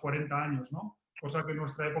hasta los 40 años, ¿no? Cosa que en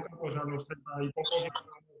nuestra época, pues a los 30 y poco,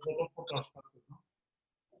 votos por todas partes, ¿no?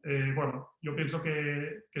 Bueno, yo pienso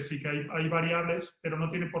que sí, que hay variables, pero no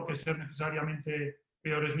tienen por qué ser necesariamente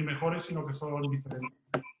peores ni mejores, sino que son diferentes.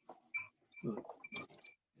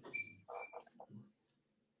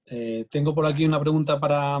 Tengo por aquí una pregunta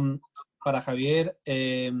para Javier.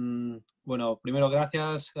 Bueno, primero,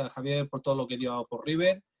 gracias, Javier, por todo lo que dio por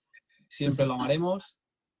River. Siempre lo amaremos.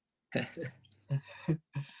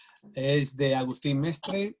 Es de Agustín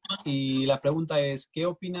Mestre y la pregunta es, ¿qué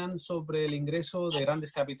opinan sobre el ingreso de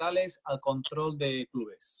grandes capitales al control de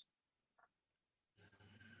clubes?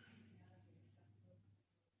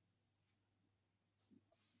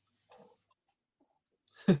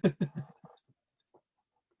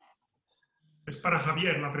 Es para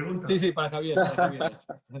Javier la pregunta. Sí, para Javier. Para Javier.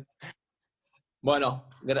 Bueno,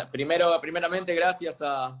 primeramente gracias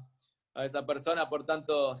a esa persona por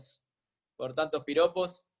tantos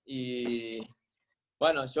piropos. Y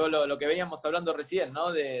bueno, yo lo que veníamos hablando recién,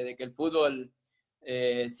 ¿no? De que el fútbol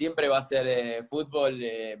siempre va a ser fútbol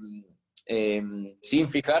sin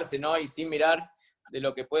fijarse, ¿no? Y sin mirar de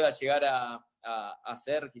lo que pueda llegar a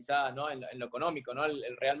ser quizá, ¿no? En lo económico, ¿no?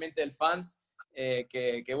 Realmente el fans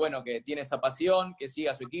que bueno, que tiene esa pasión, que siga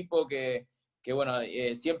a su equipo, que bueno,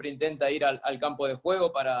 siempre intenta ir al campo de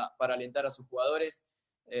juego para alentar a sus jugadores.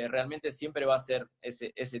 Realmente siempre va a ser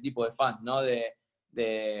ese tipo de fan, ¿no? De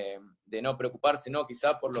no preocuparse, ¿no?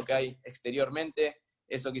 Quizá por lo que hay exteriormente.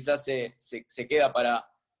 Eso quizás se queda para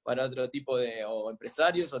otro tipo de o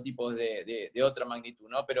empresarios o tipos de otra magnitud,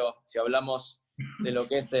 ¿no? Pero si hablamos de lo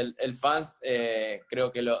que es el fans, creo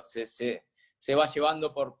que se va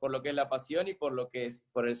llevando por lo que es la pasión y por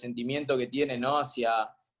el sentimiento que tiene, ¿no?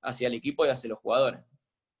 hacia el equipo y hacia los jugadores.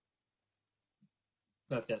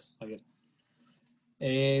 Gracias, Javier.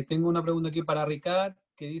 Tengo una pregunta aquí para Ricard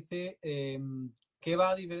que dice, ¿qué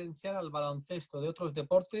va a diferenciar al baloncesto de otros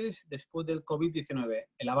deportes después del COVID-19?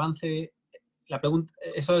 El avance,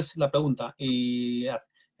 eso es la pregunta, y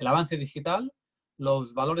el avance digital,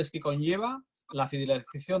 los valores que conlleva, la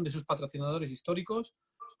fidelización de sus patrocinadores históricos,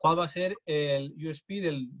 ¿cuál va a ser el USP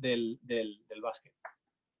del básquet?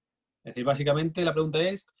 Es decir, básicamente la pregunta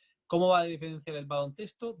es, ¿cómo va a diferenciar el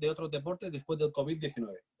baloncesto de otros deportes después del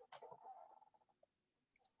COVID-19?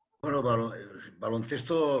 Bueno, el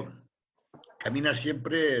baloncesto camina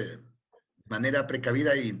siempre de manera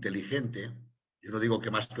precavida e inteligente. Yo no digo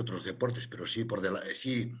que más que otros deportes, pero sí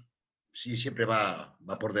sí siempre va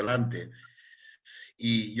por delante.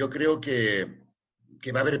 Y yo creo que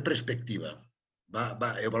va a haber perspectiva.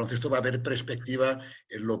 El baloncesto va a haber perspectiva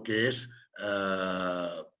en lo que es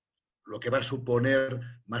lo que va a suponer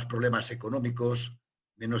más problemas económicos,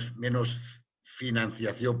 menos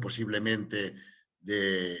financiación posiblemente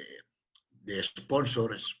de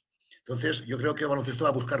sponsors. Entonces, yo creo que el baloncesto va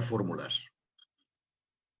a buscar fórmulas.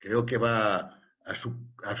 Creo que va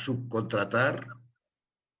a subcontratar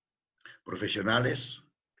profesionales.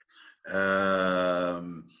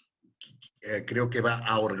 Creo que va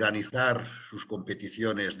a organizar sus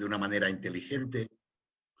competiciones de una manera inteligente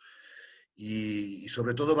y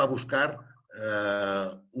sobre todo va a buscar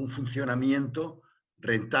un funcionamiento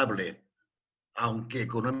rentable, aunque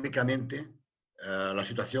económicamente la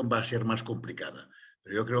situación va a ser más complicada.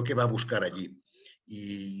 Pero yo creo que va a buscar allí.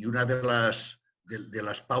 Y una de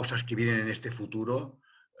las pausas que vienen en este futuro,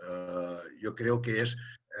 yo creo que es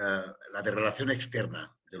la de relación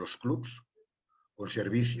externa de los clubs con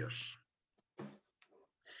servicios.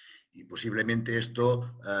 Y posiblemente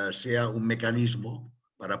esto sea un mecanismo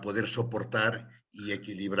para poder soportar y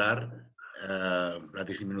equilibrar la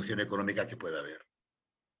disminución económica que pueda haber.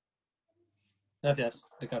 Gracias,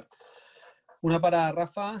 Ricardo. Una para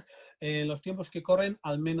Rafa. En los tiempos que corren,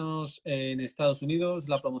 al menos en Estados Unidos,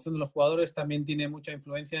 la promoción de los jugadores también tiene mucha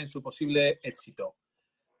influencia en su posible éxito.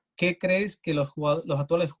 ¿Qué crees que los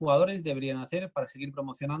actuales jugadores deberían hacer para seguir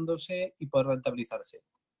promocionándose y poder rentabilizarse?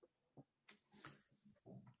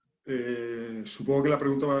 Supongo que la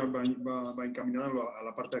pregunta va encaminada a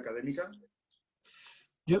la parte académica.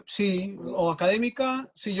 Sí, o académica,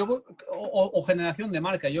 sí, o generación de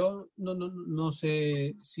marca. Yo no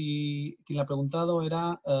sé si quien la ha preguntado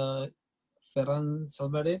era Ferran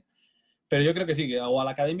Salveret, pero yo creo que sí, o a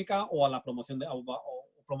la académica o a la promoción o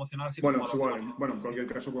promocionarse. Bueno, es igual. Bueno, en cualquier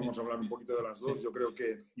caso podemos hablar un poquito de las dos. Sí. Yo creo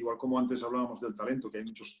que, igual como antes hablábamos del talento, que hay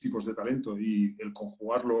muchos tipos de talento y el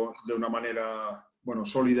conjugarlo de una manera,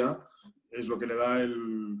 sólida, es lo que le da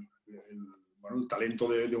el talento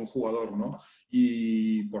de un jugador, ¿no?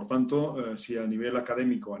 Y, por tanto, si a nivel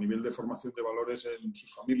académico, a nivel de formación de valores en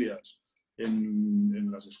sus familias, en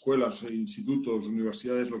las escuelas, institutos,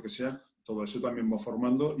 universidades, lo que sea, todo eso también va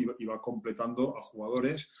formando y va completando a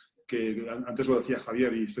jugadores que antes lo decía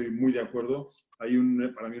Javier y estoy muy de acuerdo. Hay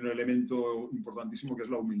para mí un elemento importantísimo que es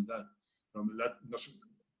la humildad. La humildad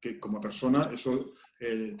que como persona eso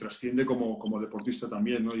trasciende como deportista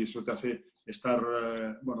también, ¿no? Y eso te hace estar,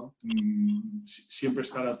 siempre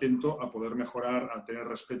estar atento a poder mejorar, a tener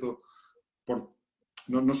respeto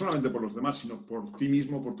no solamente por los demás, sino por ti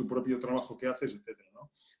mismo, por tu propio trabajo que haces, etc., ¿no?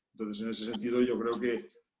 Entonces, en ese sentido, yo creo que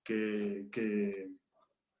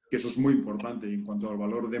eso es muy importante. Y en cuanto al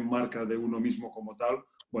valor de marca de uno mismo como tal,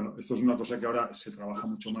 bueno, esto es una cosa que ahora se trabaja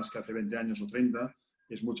mucho más que hace 20 años o 30,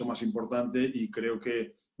 es mucho más importante y creo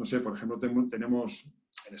que, no sé, por ejemplo, tenemos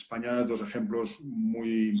en España 2 ejemplos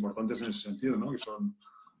muy importantes en ese sentido, ¿no? Que son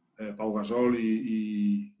Pau Gasol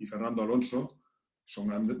y Fernando Alonso.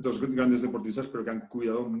 Son dos grandes deportistas, pero que han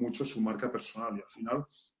cuidado mucho su marca personal y al final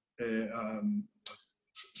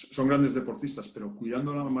son grandes deportistas, pero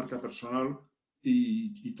cuidando la marca personal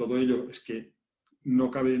y todo ello es que no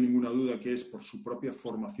cabe ninguna duda que es por su propia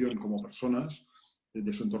formación como personas,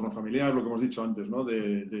 de su entorno familiar, lo que hemos dicho antes, ¿no?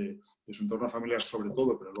 de su entorno familiar sobre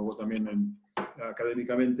todo, pero luego también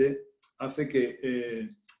académicamente, hace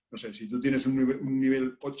que, no sé, si tú tienes un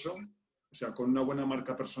nivel 8, o sea, con una buena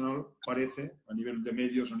marca personal parece, a nivel de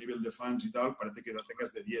medios, a nivel de fans y tal, parece que la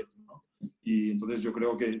tengas de 10, ¿no? Y entonces yo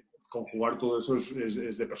creo que conjugar todo eso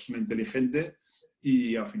es de persona inteligente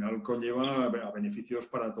y al final conlleva a beneficios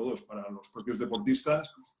para todos, para los propios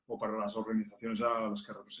deportistas o para las organizaciones a las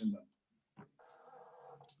que representan.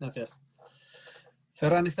 Gracias.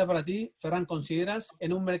 Ferran, está para ti. Ferran, ¿consideras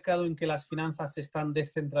en un mercado en que las finanzas se están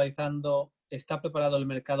descentralizando, está preparado el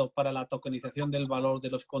mercado para la tokenización del valor de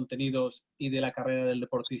los contenidos y de la carrera del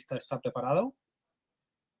deportista? ¿Está preparado?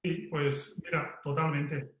 Sí, pues mira,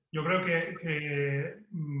 totalmente. Yo creo que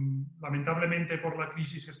lamentablemente por la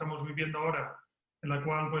crisis que estamos viviendo ahora, en la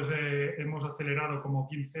cual pues, hemos acelerado como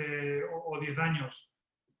 15 o 10 años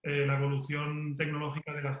la evolución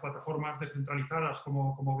tecnológica de las plataformas descentralizadas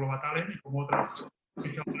como Global Talent y como otras que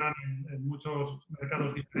se hablan en muchos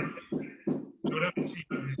mercados diferentes. Yo creo que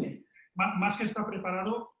sí. Más que está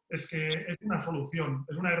preparado, es que es una solución,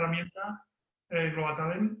 es una herramienta Global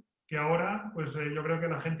Talent que ahora pues yo creo que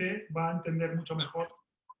la gente va a entender mucho mejor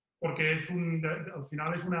porque al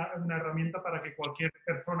final es una herramienta para que cualquier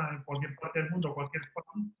persona en cualquier parte del mundo, cualquier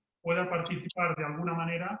fan, pueda participar de alguna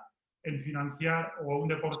manera en financiar o a un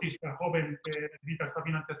deportista joven que necesita esta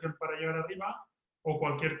financiación para llegar arriba o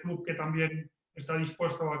cualquier club que también está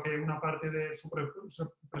dispuesto a que una parte de su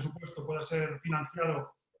presupuesto pueda ser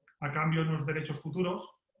financiado a cambio de unos derechos futuros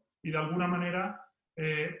y de alguna manera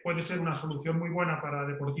puede ser una solución muy buena para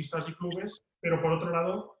deportistas y clubes, pero por otro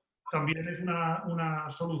lado también es una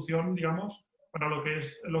solución, digamos, para lo que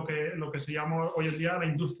es lo que se llama hoy en día la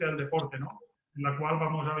industria del deporte, ¿no? En la cual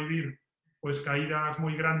vamos a vivir pues caídas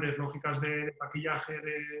muy grandes, lógicas de maquillaje,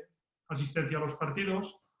 de asistencia a los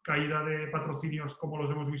partidos, caída de patrocinios como los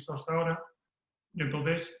hemos visto hasta ahora. Y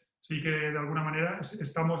entonces sí que de alguna manera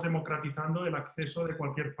estamos democratizando el acceso de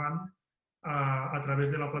cualquier fan a través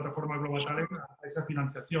de la plataforma Global Talent a esa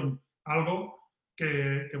financiación. Algo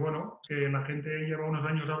que la gente lleva unos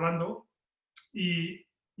años hablando y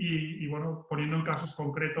bueno, poniendo en casos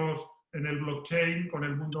concretos en el blockchain, con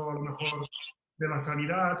el mundo a lo mejor de la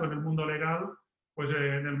sanidad o en el mundo legal, pues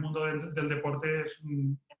en el mundo del deporte es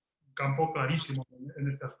un campo clarísimo en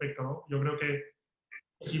este aspecto, ¿no? Yo creo que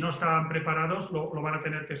si no están preparados lo van a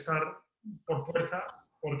tener que estar por fuerza,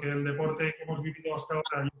 porque el deporte que hemos vivido hasta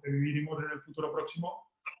ahora y que viviremos en el futuro próximo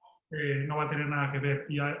no va a tener nada que ver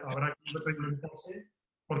y habrá que reinventarse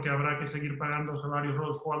porque habrá que seguir pagando salarios a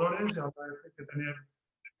los jugadores y habrá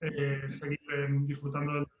que seguir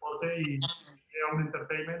disfrutando del deporte y crear un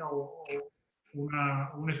entertainment o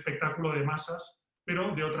un espectáculo de masas,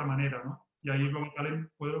 pero de otra manera, ¿no? Y ahí Global Talent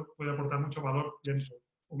puede aportar mucho valor, pienso,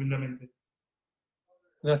 humildemente.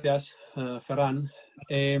 Gracias, Ferran.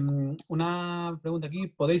 Una pregunta aquí.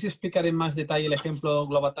 ¿Podéis explicar en más detalle el ejemplo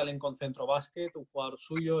Global Talent con Centro Básquet? Un jugador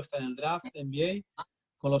suyo está en el draft NBA.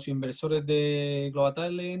 Con los inversores de Global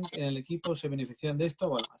Talent en el equipo se benefician de esto.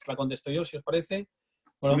 Bueno, hasta la contesto yo, si os parece.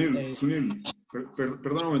 Bueno, Sunil,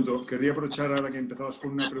 perdón un momento. Quería aprovechar ahora que empezabas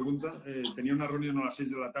con una pregunta. Tenía una reunión a las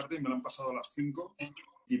 6 de la tarde y me la han pasado a las 5.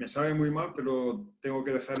 Y me sabe muy mal, pero tengo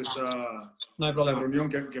que dejar esta reunión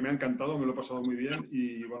que me ha encantado, me lo he pasado muy bien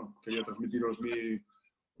y bueno, quería transmitiros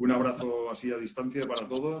un abrazo así a distancia para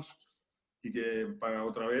todos y que para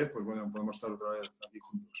otra vez, pues bueno, podemos estar otra vez aquí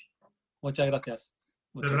juntos. Muchas gracias.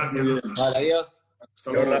 Muchas gracias. Vale, adiós.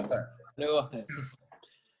 Hasta luego. Luego.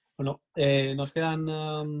 Bueno, nos quedan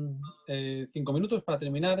 5 minutos para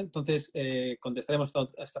terminar, entonces contestaremos a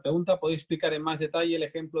esta pregunta. ¿Podéis explicar en más detalle el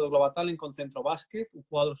ejemplo de Global Talent con Centro Básquet? Un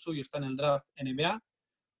jugador suyo está en el draft NBA.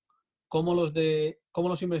 ¿Cómo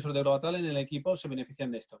los inversores de Global Talent en el equipo se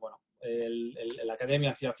benefician de esto? Bueno, la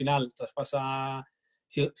academia, si al final traspasa,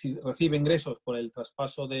 si recibe ingresos por el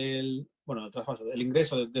traspaso del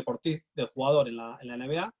ingreso del jugador en la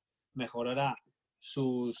NBA, mejorará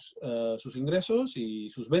sus ingresos y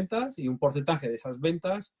sus ventas, y un porcentaje de esas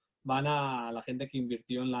ventas van a la gente que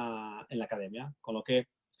invirtió en la academia. Con lo que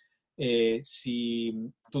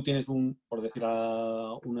si tú tienes por decir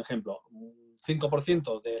un ejemplo, un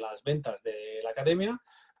 5% de las ventas de la academia,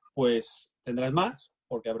 pues tendrás más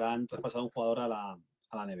porque habrán traspasado un jugador a la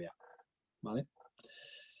NBA. ¿Vale?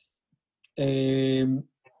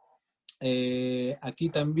 Aquí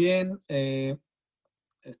también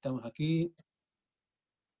estamos aquí.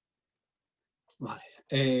 Vale.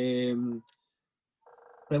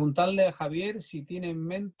 Preguntarle a Javier si tiene en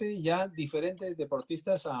mente ya diferentes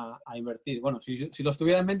deportistas a invertir. Bueno, si los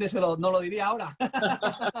tuviera en mente no lo diría ahora.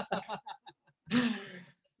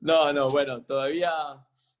 No, bueno, todavía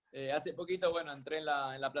hace poquito, bueno, entré en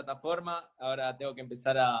la plataforma, ahora tengo que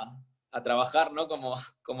empezar a trabajar, ¿no?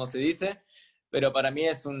 Como se dice, pero para mí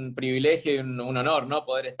es un privilegio y un honor, ¿no?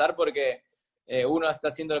 Poder estar porque uno está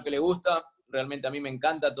haciendo lo que le gusta, realmente a mí me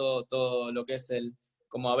encanta todo lo que es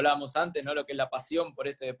como hablábamos antes, ¿no? Lo que es la pasión por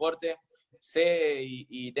este deporte. Sé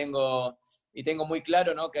y tengo muy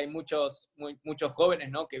claro, ¿no? Que hay muchos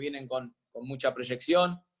jóvenes, ¿no? Que vienen con mucha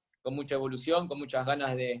proyección, con mucha evolución, con muchas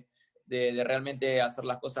ganas de realmente hacer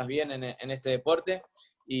las cosas bien en este deporte.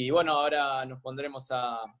 Y bueno, ahora nos pondremos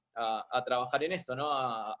a trabajar en esto, ¿no?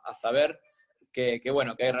 A saber que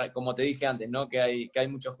bueno, que hay, como te dije antes, ¿no? Que hay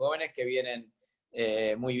muchos jóvenes que vienen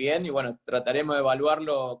muy bien y bueno, trataremos de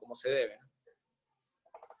evaluarlo como se debe.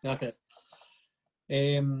 Gracias.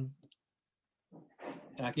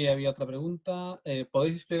 Aquí había otra pregunta.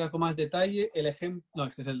 ¿Podéis explicar con más detalle el ejemplo? No,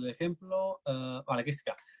 este es el ejemplo. Vale, aquí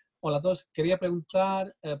está. Hola a todos. Quería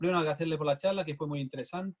preguntar, primero agradecerle por la charla, que fue muy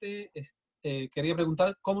interesante. Quería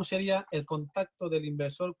preguntar cómo sería el contacto del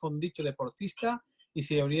inversor con dicho deportista y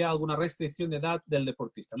si habría alguna restricción de edad del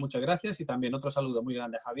deportista. Muchas gracias y también otro saludo muy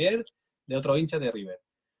grande a Javier, de otro hincha de River.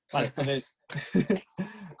 Vale, entonces,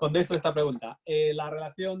 contesto esta pregunta. La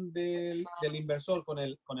relación del inversor con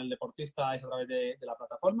el deportista es a través de la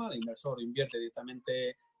plataforma. El inversor invierte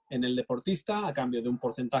directamente en el deportista a cambio de un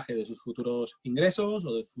porcentaje de sus futuros ingresos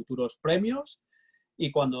o de sus futuros premios.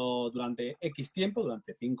 Y cuando durante X tiempo,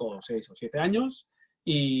 durante 5, 6 o 7 años,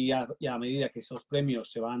 y a medida que esos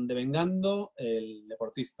premios se van devengando, el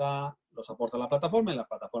deportista los aporta a la plataforma y la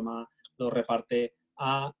plataforma los reparte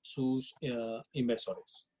a sus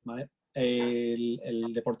inversores. ¿Vale? El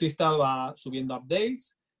deportista va subiendo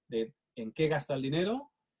updates de en qué gasta el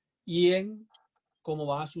dinero y en cómo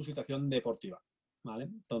va su situación deportiva. ¿Vale?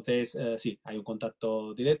 Entonces, sí, hay un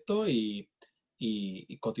contacto directo y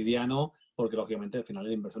cotidiano, porque lógicamente al final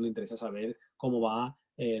al inversor le interesa saber cómo va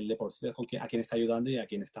el deportista, a quién está ayudando y a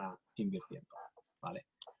quién está invirtiendo. ¿Vale?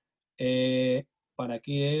 Para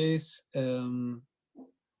aquí es...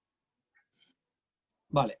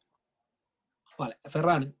 Vale.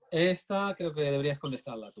 Ferran, esta creo que deberías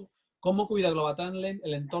contestarla tú. ¿Cómo cuida Global Talent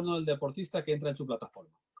el entorno del deportista que entra en su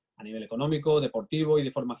plataforma? A nivel económico, deportivo y de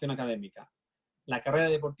formación académica. La carrera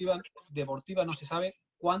deportiva no se sabe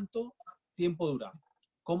cuánto tiempo dura.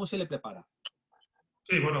 ¿Cómo se le prepara?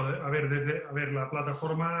 Sí, bueno, a ver, la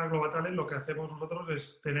plataforma Global Talent, lo que hacemos nosotros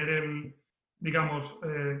es tener digamos,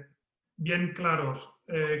 bien claros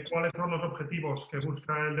cuáles son los objetivos que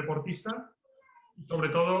busca el deportista y sobre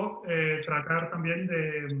todo tratar también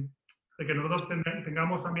de que nosotros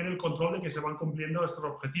tengamos también el control de que se van cumpliendo estos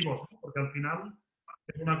objetivos, ¿no? Porque al final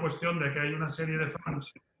es una cuestión de que hay una serie de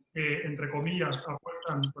fans que, entre comillas,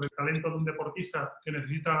 apuestan por el talento de un deportista que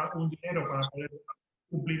necesita un dinero para poder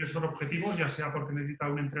cumplir esos objetivos, ya sea porque necesita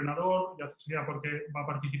un entrenador, ya sea porque va a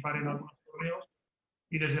participar en algunos torneos.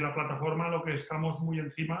 Y desde la plataforma lo que estamos muy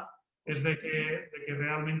encima es de que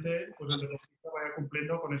realmente pues, el deportista vaya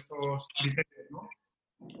cumpliendo con estos criterios, ¿no?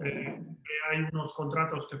 Que hay unos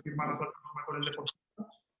contratos que firma la plataforma con el deportista.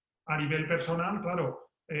 A nivel personal, claro,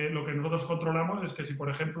 lo que nosotros controlamos es que si, por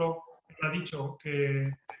ejemplo, él ha dicho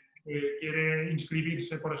que quiere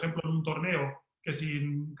inscribirse, por ejemplo, en un torneo que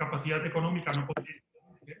sin capacidad económica no podría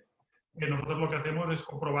inscribirse, nosotros lo que hacemos es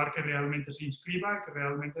comprobar que realmente se inscriba, que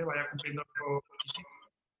realmente vaya cumpliendo los requisitos.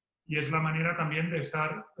 Y es la manera también de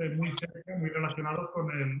estar muy cerca, muy relacionados con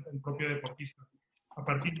el propio deportista. A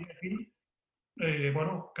partir de aquí,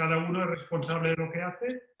 bueno, cada uno es responsable de lo que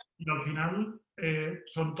hace y al final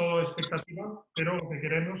son todo expectativa, pero lo que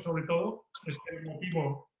queremos sobre todo es que el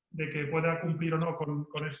motivo de que pueda cumplir o no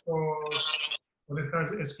con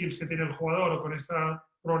estas skills que tiene el jugador o con esta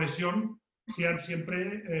progresión sean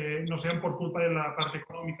siempre, no sean por culpa de la parte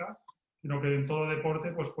económica, sino que en todo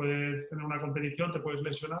deporte pues puedes tener una competición, te puedes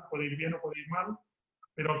lesionar, puede ir bien o puede ir mal,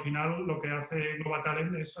 pero al final lo que hace Global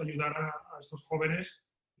Talent es ayudar a estos jóvenes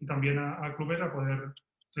y también a clubes a poder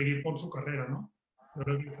seguir con su carrera, ¿no? Yo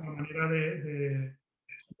creo que es una manera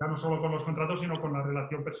ya no solo con los contratos, sino con la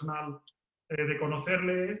relación personal, de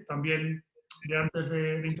conocerle, también de antes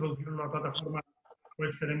de introducirlo en la plataforma,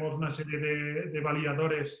 pues tenemos una serie de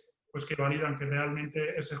validadores pues que validan que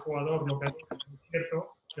realmente ese jugador lo que ha hecho es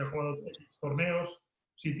cierto, si ha jugado torneos,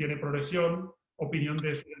 si tiene progresión, opinión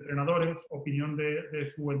de sus entrenadores, opinión de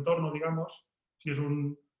su entorno, digamos, si es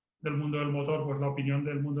del mundo del motor, pues la opinión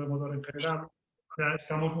del mundo del motor en general. O sea,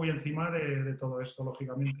 estamos muy encima de todo esto,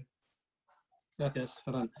 lógicamente. Gracias,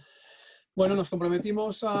 Ferran. Bueno, nos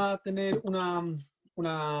comprometimos a tener un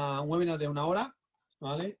webinar de 1 hora,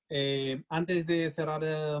 ¿vale? Antes de cerrar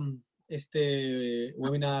este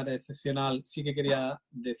webinar excepcional, sí que quería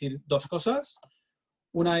decir 2 cosas.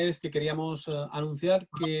 Una es que queríamos anunciar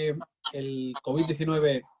que el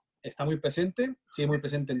COVID-19 está muy presente, sigue muy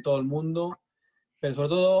presente en todo el mundo, pero sobre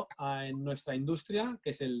todo en nuestra industria, que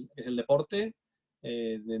es el deporte,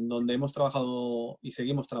 en donde hemos trabajado y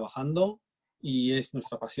seguimos trabajando, y es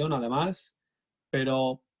nuestra pasión además,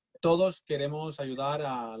 pero todos queremos ayudar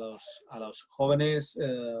a los jóvenes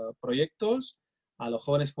proyectos, a los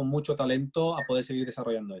jóvenes con mucho talento a poder seguir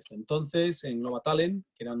desarrollando esto. Entonces, en Global Talent,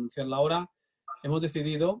 quiero anunciarla ahora, hemos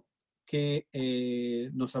decidido que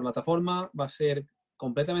nuestra plataforma va a ser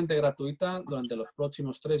completamente gratuita durante los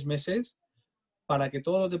próximos 3 meses para que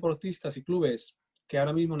todos los deportistas y clubes que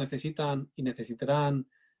ahora mismo necesitan y necesitarán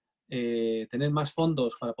tener más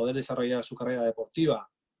fondos para poder desarrollar su carrera deportiva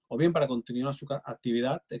o bien para continuar su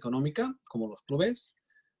actividad económica, como los clubes,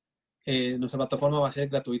 nuestra plataforma va a ser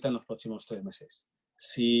gratuita en los próximos 3 meses.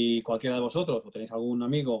 Si cualquiera de vosotros o tenéis algún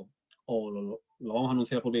amigo o lo vamos a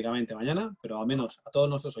anunciar públicamente mañana, pero al menos a todos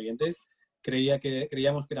nuestros oyentes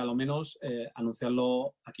creíamos que era lo menos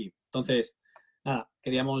anunciarlo aquí. Entonces, nada,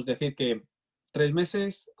 queríamos decir que 3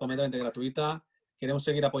 meses, completamente gratuita, queremos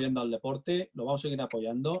seguir apoyando al deporte, lo vamos a seguir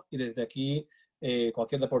apoyando y desde aquí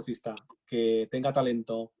cualquier deportista que tenga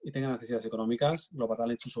talento y tenga necesidades económicas, Global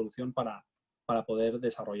Talent es su solución para poder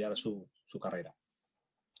desarrollar su carrera.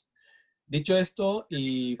 Dicho esto,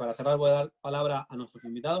 y para cerrar voy a dar palabra a nuestros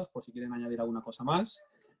invitados por si quieren añadir alguna cosa más,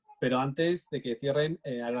 pero antes de que cierren,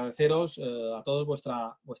 agradeceros a todos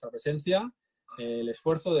vuestra presencia, el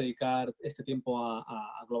esfuerzo de dedicar este tiempo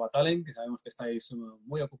a Global Talent, que sabemos que estáis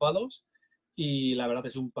muy ocupados, y la verdad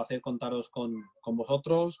es un placer contaros con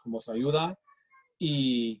vosotros, con vuestra ayuda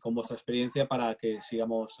y con vuestra experiencia para que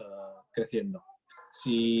sigamos creciendo.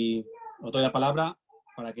 Si os doy la palabra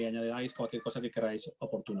para que añadáis cualquier cosa que queráis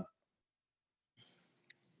oportuna.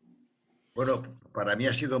 Bueno, para mí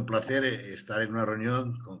ha sido un placer estar en una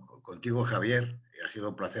reunión contigo, Javier. Ha sido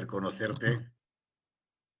un placer conocerte.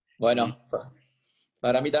 Bueno,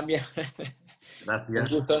 para mí también.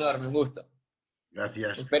 Gracias. Un gusto enorme, un gusto.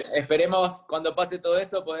 Gracias. Esperemos cuando pase todo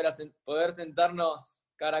esto poder sentarnos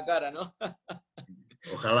cara a cara, ¿no?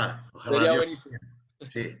 Ojalá. Sería buenísimo.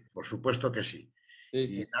 Sí, por supuesto que sí. Sí, y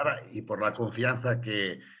sí. nada, y por la confianza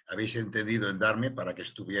que habéis entendido en darme para que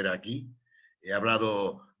estuviera aquí. He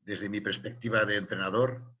hablado desde mi perspectiva de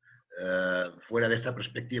entrenador. Fuera de esta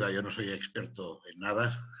perspectiva yo no soy experto en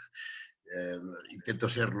nada. Intento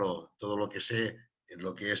serlo todo lo que sé en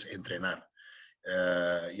lo que es entrenar.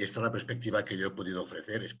 Y esta es la perspectiva que yo he podido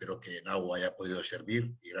ofrecer. Espero que en algo haya podido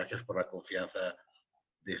servir y gracias por la confianza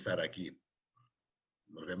de estar aquí.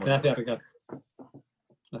 Nos vemos. Gracias, Ricardo.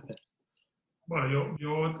 Gracias. Bueno,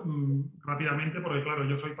 yo rápidamente, porque claro,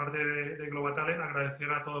 yo soy parte de Global Talent, agradecer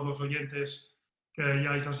a todos los oyentes que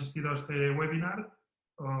hayáis asistido a este webinar.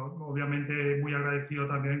 Obviamente muy agradecido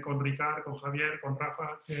también con Ricard, con Javier, con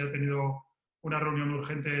Rafa, que ha tenido una reunión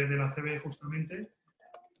urgente de la CB justamente.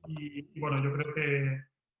 Y bueno, yo creo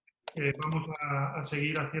que vamos a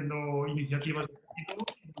seguir haciendo iniciativas de este tipo.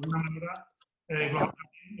 De alguna manera, Global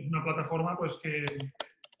Talent es una plataforma pues que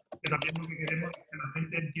también lo que queremos es que la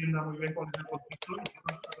gente entienda muy bien cuál es el concepto y que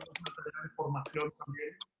nos hagamos una tarea de formación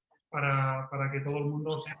también para que todo el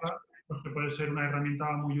mundo sepa pues, que puede ser una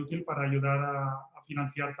herramienta muy útil para ayudar a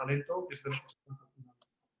financiar talento, que es de lo que se trata al final.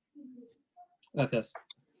 Gracias.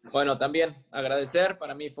 Bueno, también agradecer,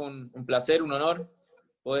 para mí fue un placer, un honor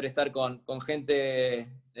poder estar con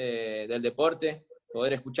gente del deporte,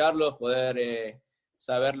 poder escucharlos, poder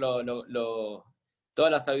saber toda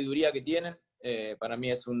la sabiduría que tienen. Para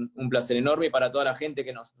mí es un placer enorme, y para toda la gente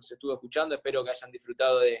que nos estuvo escuchando, espero que hayan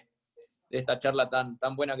disfrutado de esta charla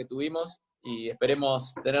tan buena que tuvimos, y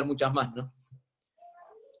esperemos tener muchas más, ¿no?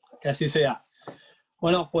 Que así sea.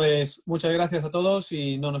 Bueno, pues muchas gracias a todos,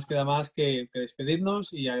 y no nos queda más que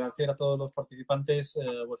despedirnos y agradecer a todos los participantes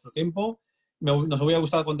vuestro tiempo. Nos hubiera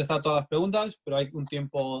gustado contestar todas las preguntas, pero hay un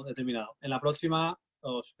tiempo determinado. En la próxima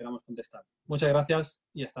os esperamos contestar. Muchas gracias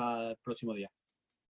y hasta el próximo día.